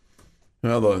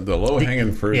 Well, the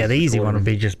low-hanging fruit. Yeah, the easy one would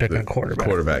be just picking a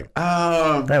quarterback.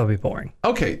 That would be boring.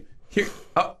 Okay. Here,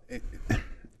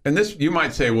 and this, you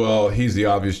might say, well, he's the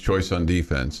obvious choice on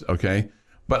defense, okay?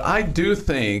 But I do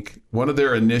think one of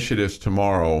their initiatives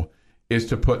tomorrow is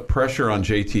to put pressure on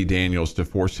JT Daniels to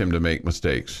force him to make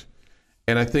mistakes.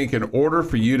 And I think in order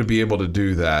for you to be able to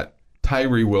do that,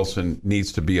 Tyree Wilson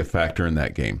needs to be a factor in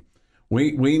that game.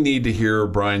 We need to hear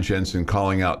Brian Jensen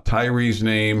calling out Tyree's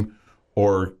name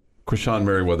or Krishan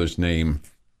Merriweather's name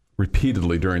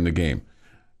repeatedly during the game.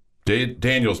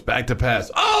 Daniels back to pass.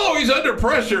 Oh, he's under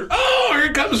pressure. Oh,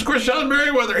 here comes Krishan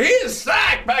Merriweather. He is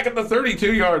sacked back at the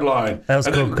 32-yard line. That was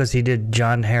cool because he did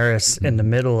John Harris in the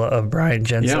middle of Brian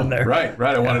Jensen there. Right.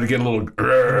 I wanted to get a little,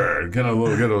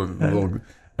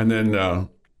 and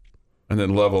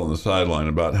then level on the sideline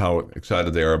about how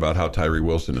excited they are about how Tyree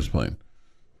Wilson is playing.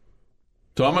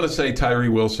 So I'm going to say Tyree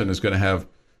Wilson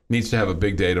needs to have a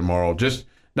big day tomorrow. Just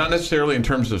not necessarily in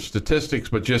terms of statistics,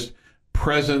 but just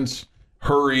presence,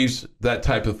 hurries, that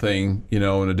type of thing. In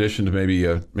addition to maybe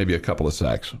a couple of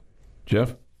sacks.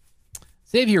 Jeff?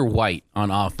 Xavier White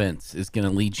on offense is going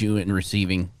to lead you in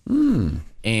receiving,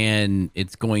 and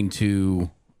it's going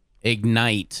to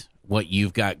ignite what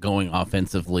you've got going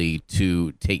offensively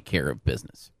to take care of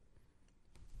business.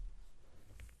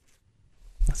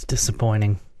 That's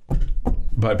disappointing.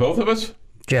 By both of us?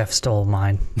 Jeff stole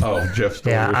mine. Oh, Jeff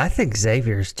stole Yeah, yours. I think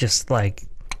Xavier's just I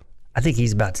think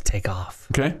he's about to take off.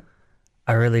 Okay.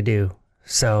 I really do.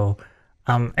 So,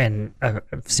 and I've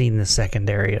seen the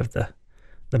secondary of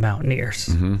the Mountaineers.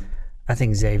 Mm-hmm. I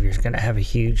think Xavier's going to have a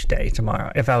huge day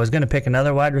tomorrow. If I was going to pick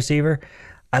another wide receiver,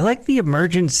 I like the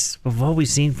emergence of what we've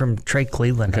seen from Trey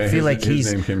Cleveland. Okay, I feel like his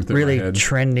he's name came through my really head.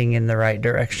 trending in the right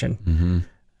direction.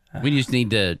 Mm-hmm. We just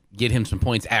need to get him some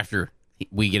points after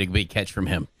we get a big catch from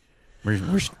him.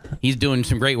 He's doing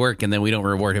some great work, and then we don't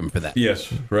reward him for that.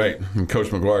 Yes, right. And Coach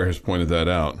McGuire has pointed that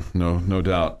out. No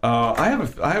doubt. I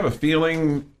have a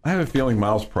feeling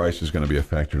Miles Price is going to be a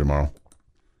factor tomorrow.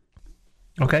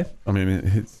 Okay. I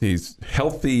mean, he's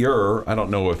healthier. I don't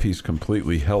know if he's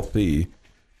completely healthy,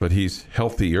 but he's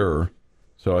healthier.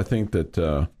 So I think that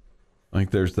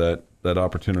there's that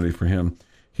opportunity for him.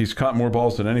 He's caught more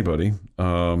balls than anybody.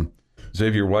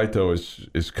 Xavier White, though,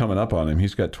 is coming up on him.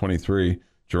 He's got 23.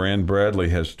 Duran Bradley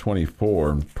has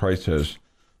 24. Price has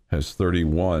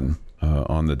 31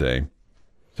 on the day.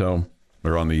 So,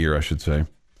 or on the year, I should say.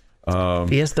 If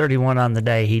he has 31 on the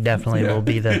day, he definitely will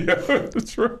be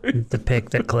that's right. the pick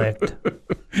that clicked.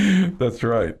 That's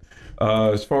right.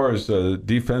 As far as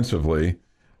defensively,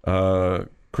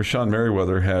 Krishan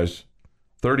Merriweather has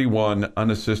 31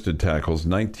 unassisted tackles,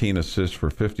 19 assists for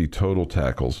 50 total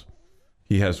tackles.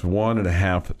 He has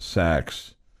 1.5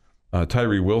 sacks.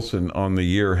 Tyree Wilson on the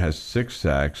year has 6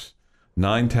 sacks,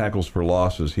 9 tackles for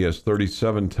losses. He has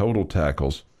 37 total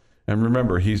tackles. And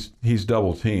remember, he's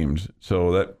double teamed,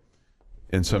 so that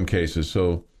in some cases,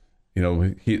 so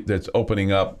that's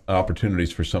opening up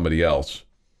opportunities for somebody else.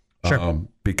 Sure.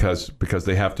 Because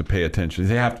they have to pay attention.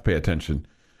 They have to pay attention.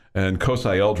 And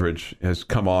Kosai Eldridge has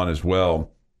come on as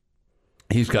well.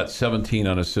 He's got 17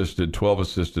 unassisted, 12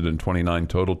 assisted, and 29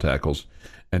 total tackles,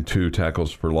 and 2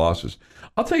 tackles for losses.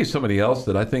 I'll tell you somebody else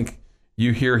that I think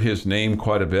you hear his name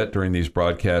quite a bit during these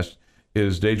broadcasts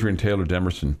is Dadrian Taylor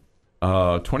Demerson.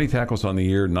 20 tackles on the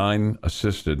year, 9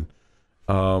 assisted.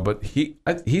 But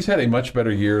he's had a much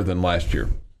better year than last year.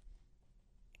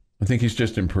 I think he's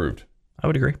just improved. I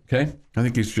would agree. Okay, I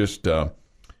think he's just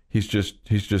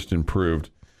improved.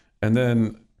 And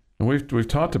then we've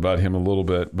talked about him a little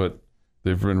bit, but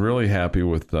they've been really happy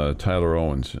with Tyler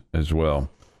Owens as well.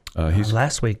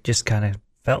 Last week just kind of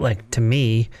felt like, to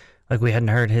me, like we hadn't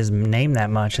heard his name that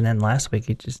much, and then last week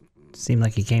it just seemed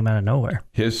like he came out of nowhere.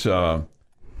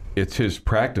 It's his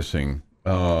practicing,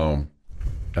 I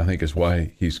think, is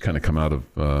why he's kind of come out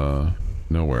of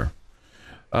nowhere.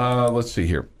 Let's see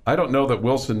here. I don't know that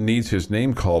Wilson needs his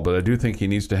name called, but I do think he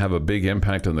needs to have a big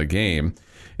impact on the game.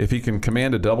 If he can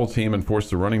command a double team and force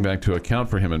the running back to account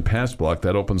for him in pass block,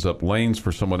 that opens up lanes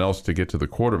for someone else to get to the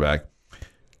quarterback,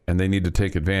 and they need to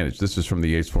take advantage. This is from the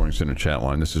Yates Flooring Center chat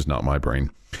line. This is not my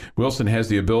brain. Wilson has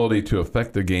the ability to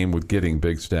affect the game with getting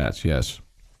big stats, yes.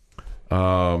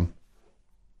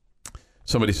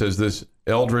 Somebody says this,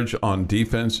 Eldridge on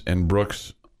defense and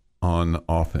Brooks on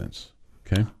offense.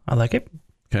 Okay. I like it.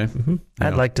 Okay. Mm-hmm.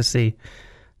 I'd like to see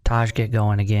Taj get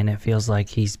going again. It feels like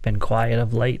he's been quiet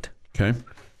of late. Okay.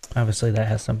 Obviously, that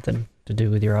has something to do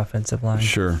with your offensive line.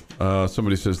 Sure.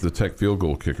 Somebody says the Tech field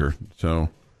goal kicker. So,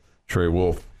 Trey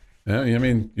Wolf. Yeah, I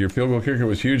mean, your field goal kicker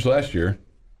was huge last year.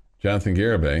 Jonathan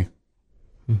Garibay.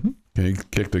 Mm-hmm. He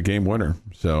kicked a game winner.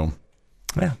 So,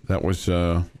 yeah, that was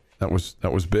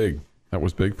big. That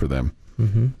was big for them.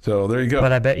 Mm-hmm. So there you go.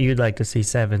 But I bet you'd like to see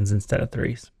 7s instead of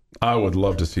 3s. I would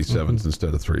love to see 7s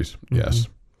instead of 3s. Yes.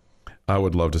 I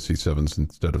would love to see 7s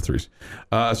instead of 3s.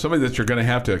 Somebody that you're going to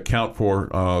have to account for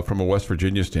from a West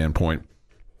Virginia standpoint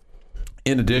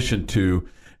in addition to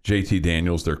JT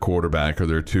Daniels, their quarterback, or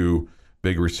their two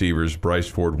big receivers, Bryce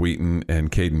Ford Wheaton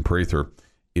and Caden Prather,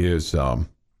 is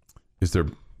their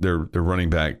running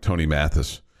back, Tony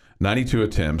Mathis. 92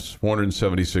 attempts,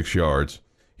 476 yards.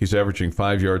 He's averaging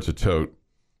 5 yards a tote.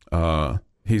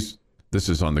 This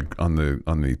is on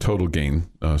the total gain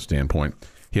standpoint.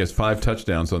 He has 5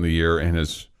 touchdowns on the year, and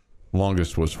his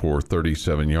longest was for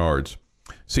 37 yards.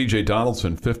 C.J.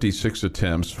 Donaldson, 56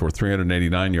 attempts for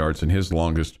 389 yards, and his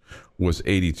longest was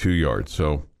 82 yards.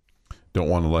 So don't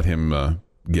want to let him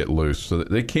get loose. So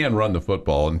they can run the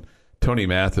football, and Tony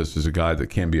Mathis is a guy that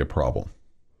can be a problem.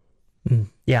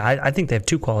 Yeah, I think they have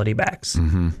 2 quality backs.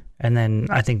 Mm-hmm. And then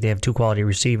I think they have 2 quality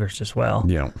receivers as well.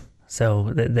 Yeah.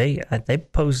 So they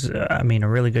pose, a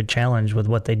really good challenge with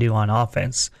what they do on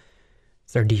offense.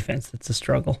 It's their defense that's a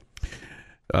struggle.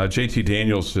 JT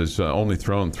Daniels has only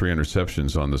thrown 3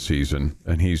 interceptions on the season,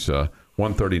 and he's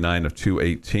 139 of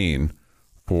 218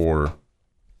 for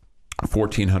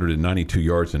 1,492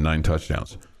 yards and 9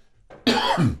 touchdowns,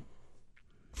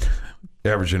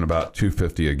 averaging about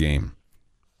 250 a game.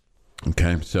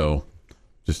 Okay, so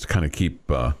just to kind of keep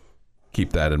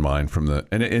that in mind from the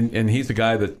and he's a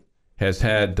guy that has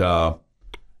had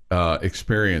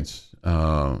experience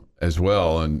as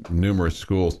well in numerous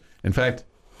schools. In fact,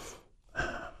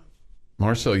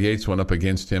 Marcel Yates went up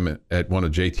against him at one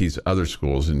of JT's other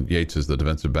schools, and Yates is the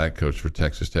defensive back coach for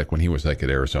Texas Tech when he was at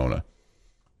Arizona,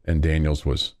 and Daniels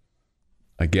was,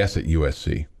 I guess, at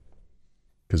USC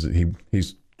because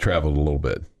he's traveled a little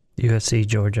bit. USC,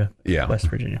 Georgia, yeah, West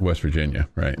Virginia,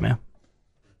 right? Yeah.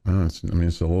 It's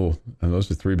a little. And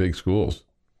those are 3 big schools.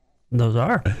 Those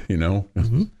are.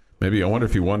 Mm-hmm. Maybe I wonder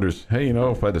if he wonders, hey,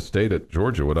 if I'd have stayed at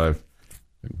Georgia, would I've?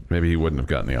 Maybe he wouldn't have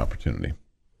gotten the opportunity.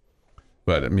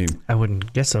 But I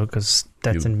wouldn't guess so because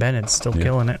Stetson Bennett's still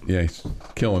killing it. Yeah, he's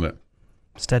killing it.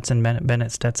 Stetson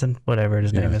Stetson, whatever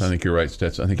his name is. I think you're right,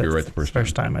 Stetson. I think you're right the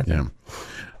first time. I think. Yeah.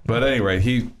 But anyway,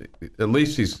 he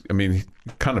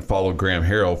kind of followed Graham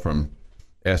Harrell from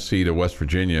SC to West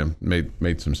Virginia,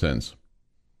 made some sense.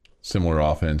 Similar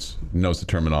offense, knows the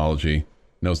terminology,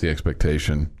 knows the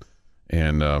expectation,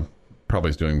 and probably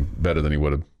is doing better than he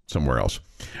would have somewhere else.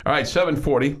 All right,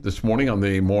 7:40 this morning on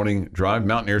the morning drive.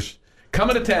 Mountaineers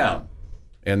coming to town,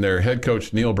 and their head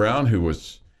coach Neil Brown, who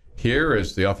was here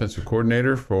as the offensive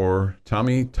coordinator for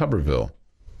Tommy Tuberville.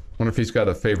 Wonder if he's got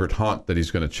a favorite haunt that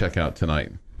he's going to check out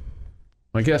tonight.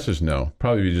 My guess is no.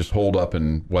 Probably be just holed up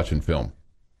and watching film.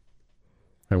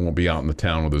 I won't be out in the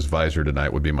town with his visor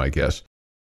tonight, would be my guess.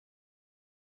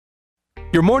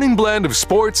 Your morning blend of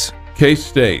sports.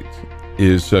 K-State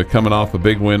is coming off a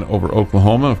big win over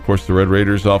Oklahoma. Of course, the Red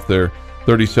Raiders off their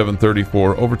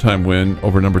 37-34 overtime win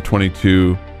over number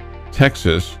 22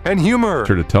 Texas. And humor.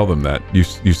 Sure to tell them that. You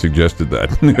suggested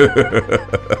that.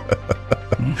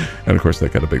 And, of course,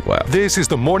 that got a big laugh. This is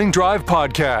the Morning Drive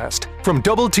Podcast from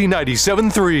Double T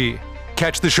 97.3.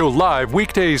 Catch the show live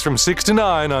weekdays from 6 to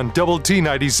 9 on Double T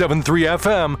 97.3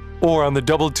 FM or on the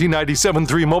Double T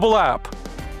 97.3 mobile app.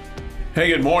 Hey,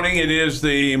 good morning. It is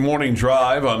the Morning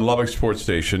Drive on Lubbock Sports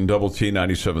Station, Double T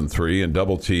 97.3 and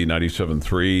Double T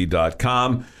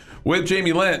 97.3.com with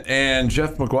Jamie Lent and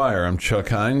Jeff McGuire. I'm Chuck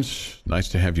Heinz. Nice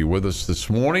to have you with us this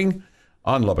morning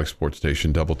on Lubbock Sports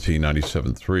Station, Double T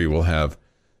 97.3. We'll have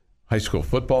high school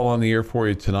football on the air for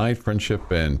you tonight,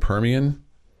 Friendship and Permian,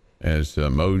 as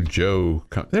Mojo.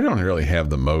 They don't really have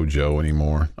the Mojo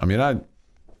anymore. I don't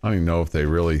even know if they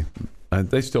really.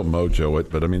 They still Mojo it,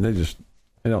 but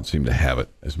they don't seem to have it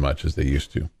as much as they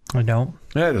used to. I don't.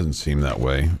 Yeah, it doesn't seem that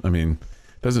way. It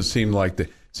doesn't seem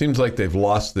like seems like they've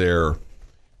lost their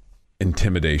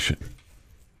intimidation.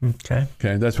 Okay,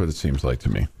 that's what it seems like to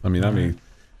me.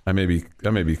 I may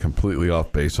be completely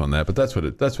off base on that, but that's what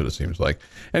it seems like.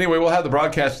 Anyway, we'll have the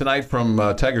broadcast tonight from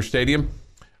Tiger Stadium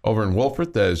over in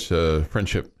Wilford as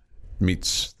Friendship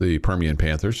meets the Permian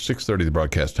Panthers. 6:30 the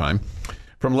broadcast time.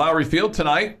 From Lowry Field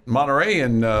tonight, Monterey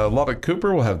and Lubbock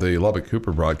Cooper. We'll have the Lubbock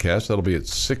Cooper broadcast. That'll be at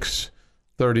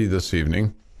 6:30 this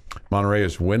evening. Monterey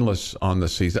is winless on the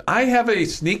season. I have a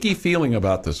sneaky feeling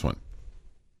about this one.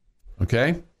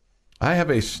 Okay? I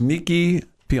have a sneaky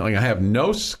feeling. I have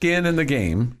no skin in the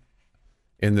game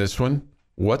in this one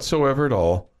whatsoever at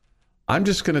all. I'm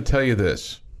just going to tell you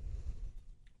this.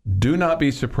 Do not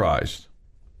be surprised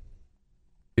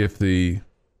if the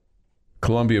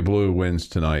Columbia Blue wins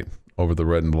tonight over the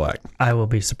red and black. I will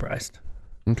be surprised.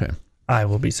 Okay. I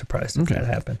will be surprised if that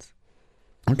happens.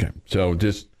 Okay. So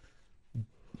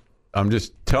I'm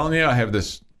just telling you, I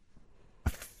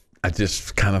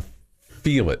just kind of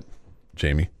feel it,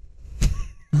 Jamie.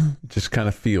 Just kind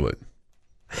of feel it.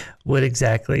 What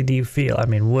exactly do you feel?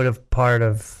 What part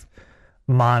of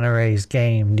Monterey's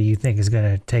game do you think is going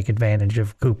to take advantage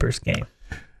of Cooper's game?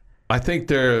 I think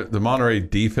the Monterey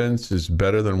defense is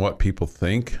better than what people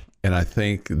think, and I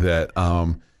think that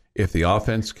if the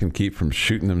offense can keep from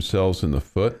shooting themselves in the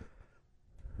foot,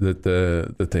 that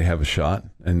they have a shot.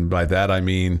 And by that I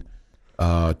mean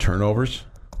turnovers.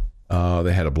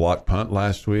 They had a blocked punt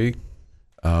last week.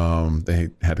 They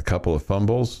had a couple of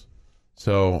fumbles.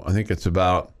 So I think it's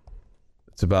about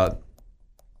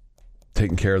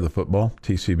taking care of the football,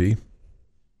 TCB.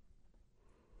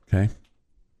 Okay.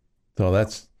 So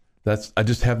that's I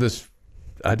just have this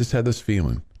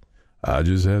feeling. I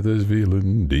just have this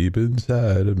feeling deep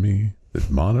inside of me that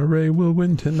Monterey will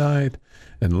win tonight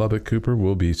and Lubbock Cooper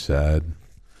will be sad.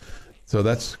 So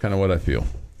that's kind of what I feel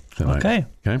tonight. Okay.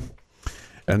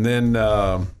 And then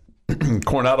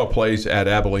Coronado plays at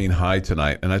Abilene High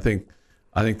tonight, and I think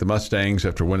the Mustangs,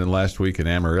 after winning last week in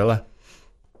Amarillo,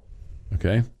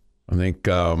 okay, I think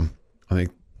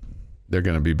they're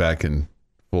going to be back in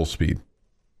full speed.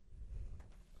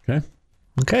 Okay.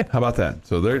 Okay. How about that?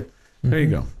 So there you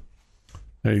go.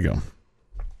 There you go.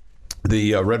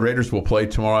 The Red Raiders will play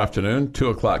tomorrow afternoon,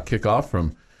 2:00 kickoff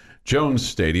from Jones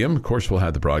Stadium. Of course, we'll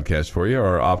have the broadcast for you.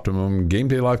 Our Optimum Game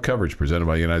Day Live coverage presented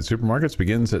by United Supermarkets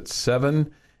begins at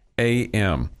 7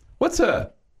 a.m. What's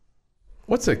a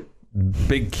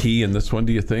big key in this one,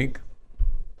 do you think?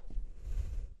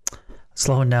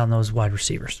 Slowing down those wide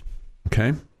receivers. Okay.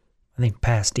 I think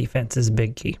pass defense is a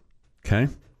big key. Okay.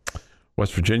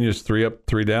 West Virginia's 3 up,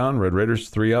 3 down. Red Raiders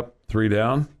 3 up, 3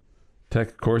 down. Tech,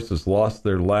 of course, has lost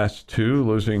their last 2,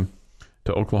 losing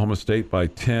to Oklahoma State by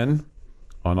 10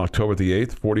 on October the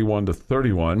 8th,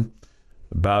 41-31.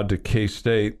 Bowed to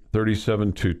K-State,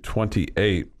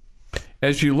 37-28.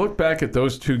 As you look back at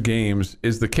those 2 games,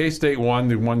 is the K-State one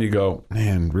the one you go,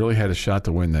 man, really had a shot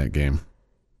to win that game?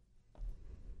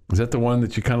 Is that the one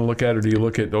that you kind of look at, or do you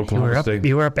look at Oklahoma State?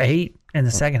 You were up 8 in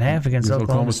the second half against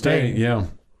Oklahoma State. Yeah.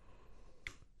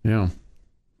 Yeah.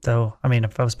 So, I mean,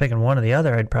 if I was picking one or the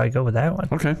other, I'd probably go with that one.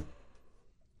 Okay.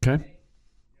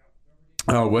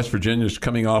 West Virginia's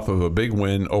coming off of a big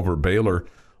win over Baylor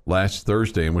last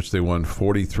Thursday, in which they won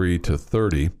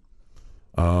 43-30.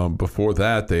 Before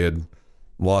that, they had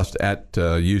lost at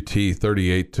UT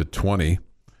 38-20.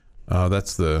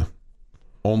 That's the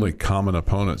only common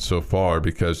opponent so far,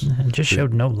 because it just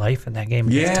showed no life in that game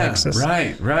against Texas.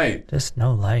 Right. Just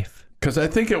no life. Because I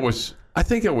think it was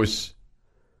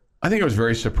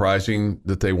very surprising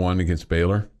that they won against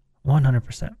Baylor.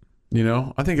 100%. You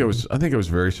know, I think it was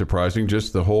very surprising,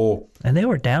 just the whole. And they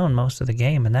were down most of the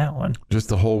game in that one. Just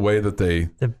the whole way that they.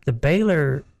 The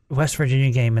Baylor West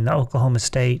Virginia game and the Oklahoma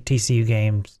State TCU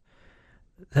games,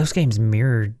 those games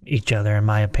mirrored each other, in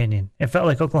my opinion. It felt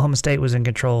like Oklahoma State was in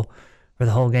control for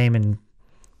the whole game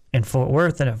in Fort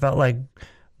Worth, and it felt like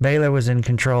Baylor was in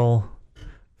control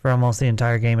for almost the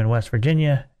entire game in West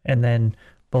Virginia, and then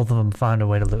both of them found a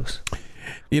way to lose.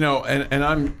 You know,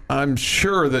 and I'm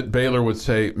sure that Baylor would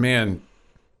say, man,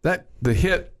 that the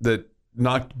hit that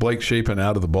knocked Blake Shapen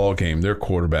out of the ball game, their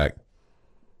quarterback,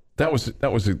 that was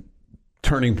a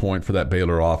turning point for that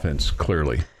Baylor offense,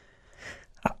 clearly.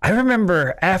 I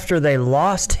remember after they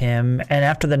lost him and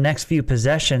after the next few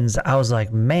possessions, I was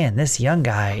like, man, this young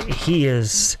guy,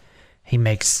 he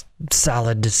makes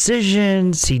solid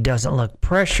decisions. He doesn't look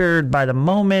pressured by the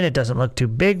moment. It doesn't look too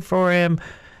big for him.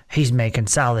 He's making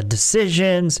solid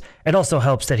decisions. It also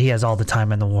helps that he has all the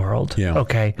time in the world. Yeah.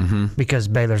 Okay. Mm-hmm. Because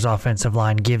Baylor's offensive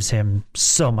line gives him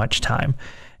so much time.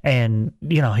 And,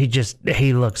 you know,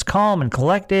 he looks calm and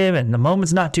collective, and the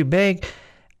moment's not too big.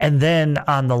 And then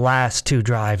on the last 2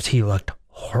 drives, he looked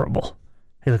horrible.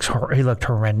 He looked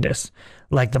horrendous.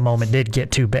 Like the moment did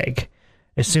get too big.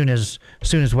 As soon as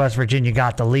West Virginia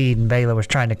got the lead and Baylor was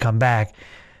trying to come back,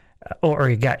 or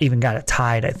he got it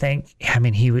tied, I think. I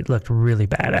mean, he looked really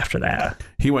bad after that.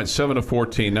 He went 7 of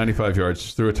 14, 95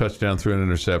 yards, threw a touchdown, threw an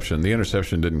interception. The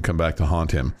interception didn't come back to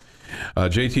haunt him.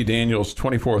 JT Daniels,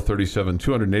 24 of 37,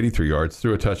 283 yards,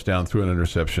 threw a touchdown, threw an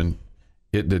interception.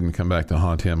 It didn't come back to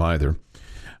haunt him either.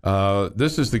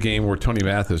 This is the game where Tony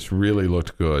Mathis really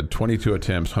looked good. 22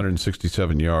 attempts,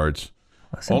 167 yards.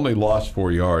 Only lost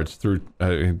 4 yards.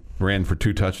 Ran for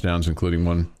 2 touchdowns, including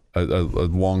one a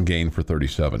long gain for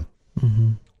 37.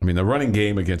 Mm-hmm. I mean, the running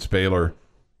game against Baylor,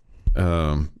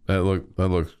 that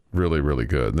looked really, really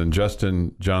good. And then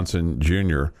Justin Johnson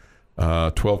Jr.,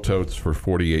 12 totes for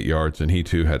 48 yards, and he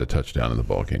too had a touchdown in the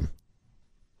ball game.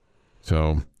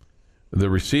 So the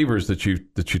receivers that you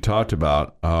talked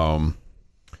about, Caden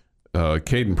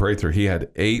Prather, he had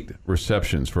 8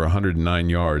 receptions for 109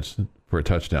 yards for a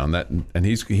touchdown. And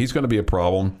he's going to be a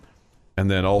problem. And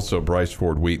then also Bryce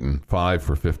Ford Wheaton, 5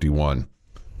 for 51.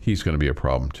 He's going to be a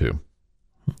problem too.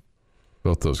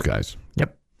 Both those guys.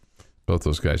 Yep. Both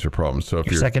those guys are problems. So if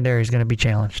your secondary is going to be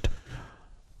challenged.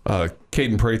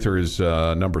 Caden Prather is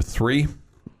number 3,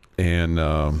 and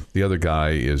the other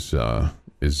guy is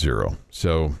 0.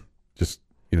 So just,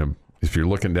 if you're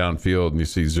looking downfield and you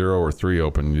see 0 or 3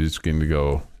 open, you're just going to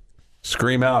go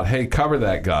scream out, hey, cover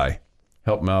that guy.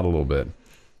 Help him out a little bit.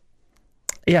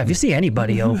 Yeah, if you see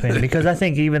anybody open, because I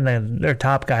think even their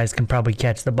top guys can probably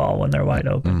catch the ball when they're wide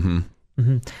open. Mm-hmm.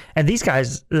 Mm-hmm. And these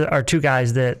guys are 2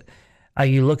 guys that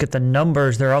you look at the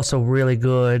numbers, they're also really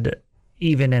good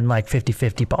even in like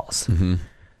 50-50 balls,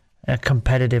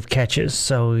 competitive catches.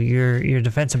 So your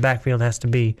defensive backfield has to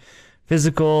be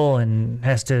physical and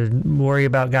has to worry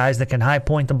about guys that can high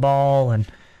point the ball and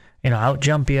out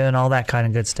jump you and all that kind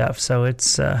of good stuff. So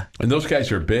it's and those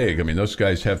guys are big. I mean, those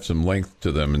guys have some length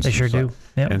to them, and they sure do,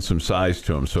 and some size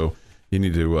to them. So you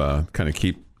need to kind of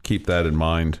keep that in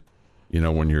mind.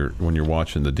 When you're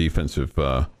watching the defensive,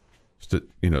 when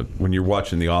you're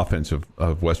watching the offense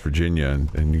of West Virginia,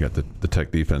 and you got the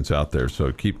Tech defense out there.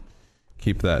 So keep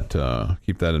that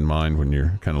in mind when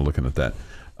you're kind of looking at that.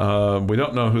 We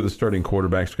don't know who the starting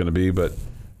quarterback's going to be, but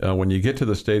when you get to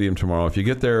the stadium tomorrow, if you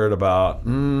get there at about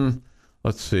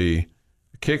let's see,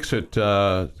 kicks at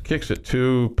 2,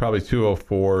 probably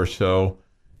 2:04 or so.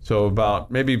 So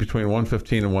about maybe between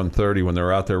 1:15 and 1:30 when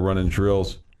they're out there running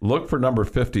drills. Look for number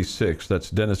 56. That's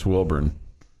Dennis Wilburn.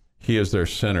 He is their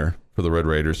center for the Red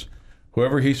Raiders.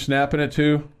 Whoever he's snapping it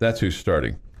to, that's who's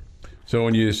starting. So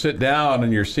when you sit down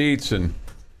in your seats and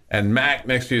Mac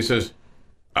next to you says,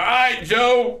 all right,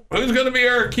 Joe, who's going to be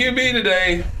our QB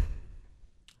today?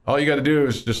 All you got to do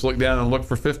is just look down and look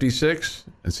for 56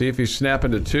 and see if he's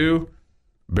snapping to 2.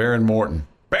 Baron Morton.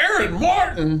 Baron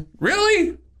Morton?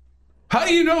 Really? How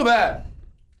do you know that?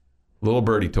 Little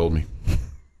birdie told me.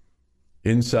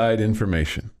 Inside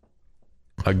information.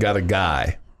 I got a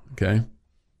guy, okay?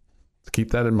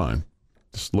 Keep that in mind.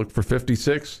 Just look for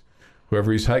 56.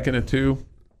 Whoever he's hiking it to,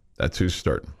 that's who's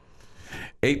starting.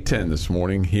 8:10 this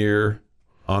morning here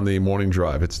on the Morning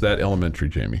Drive. It's that elementary,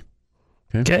 Jamie.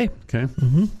 Okay.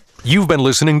 Mm-hmm. You've been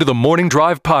listening to the Morning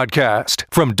Drive podcast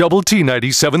from Double T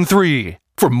 97.3.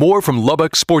 For more from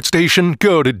Lubbock Sports Station,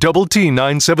 go to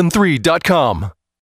doublet973.com.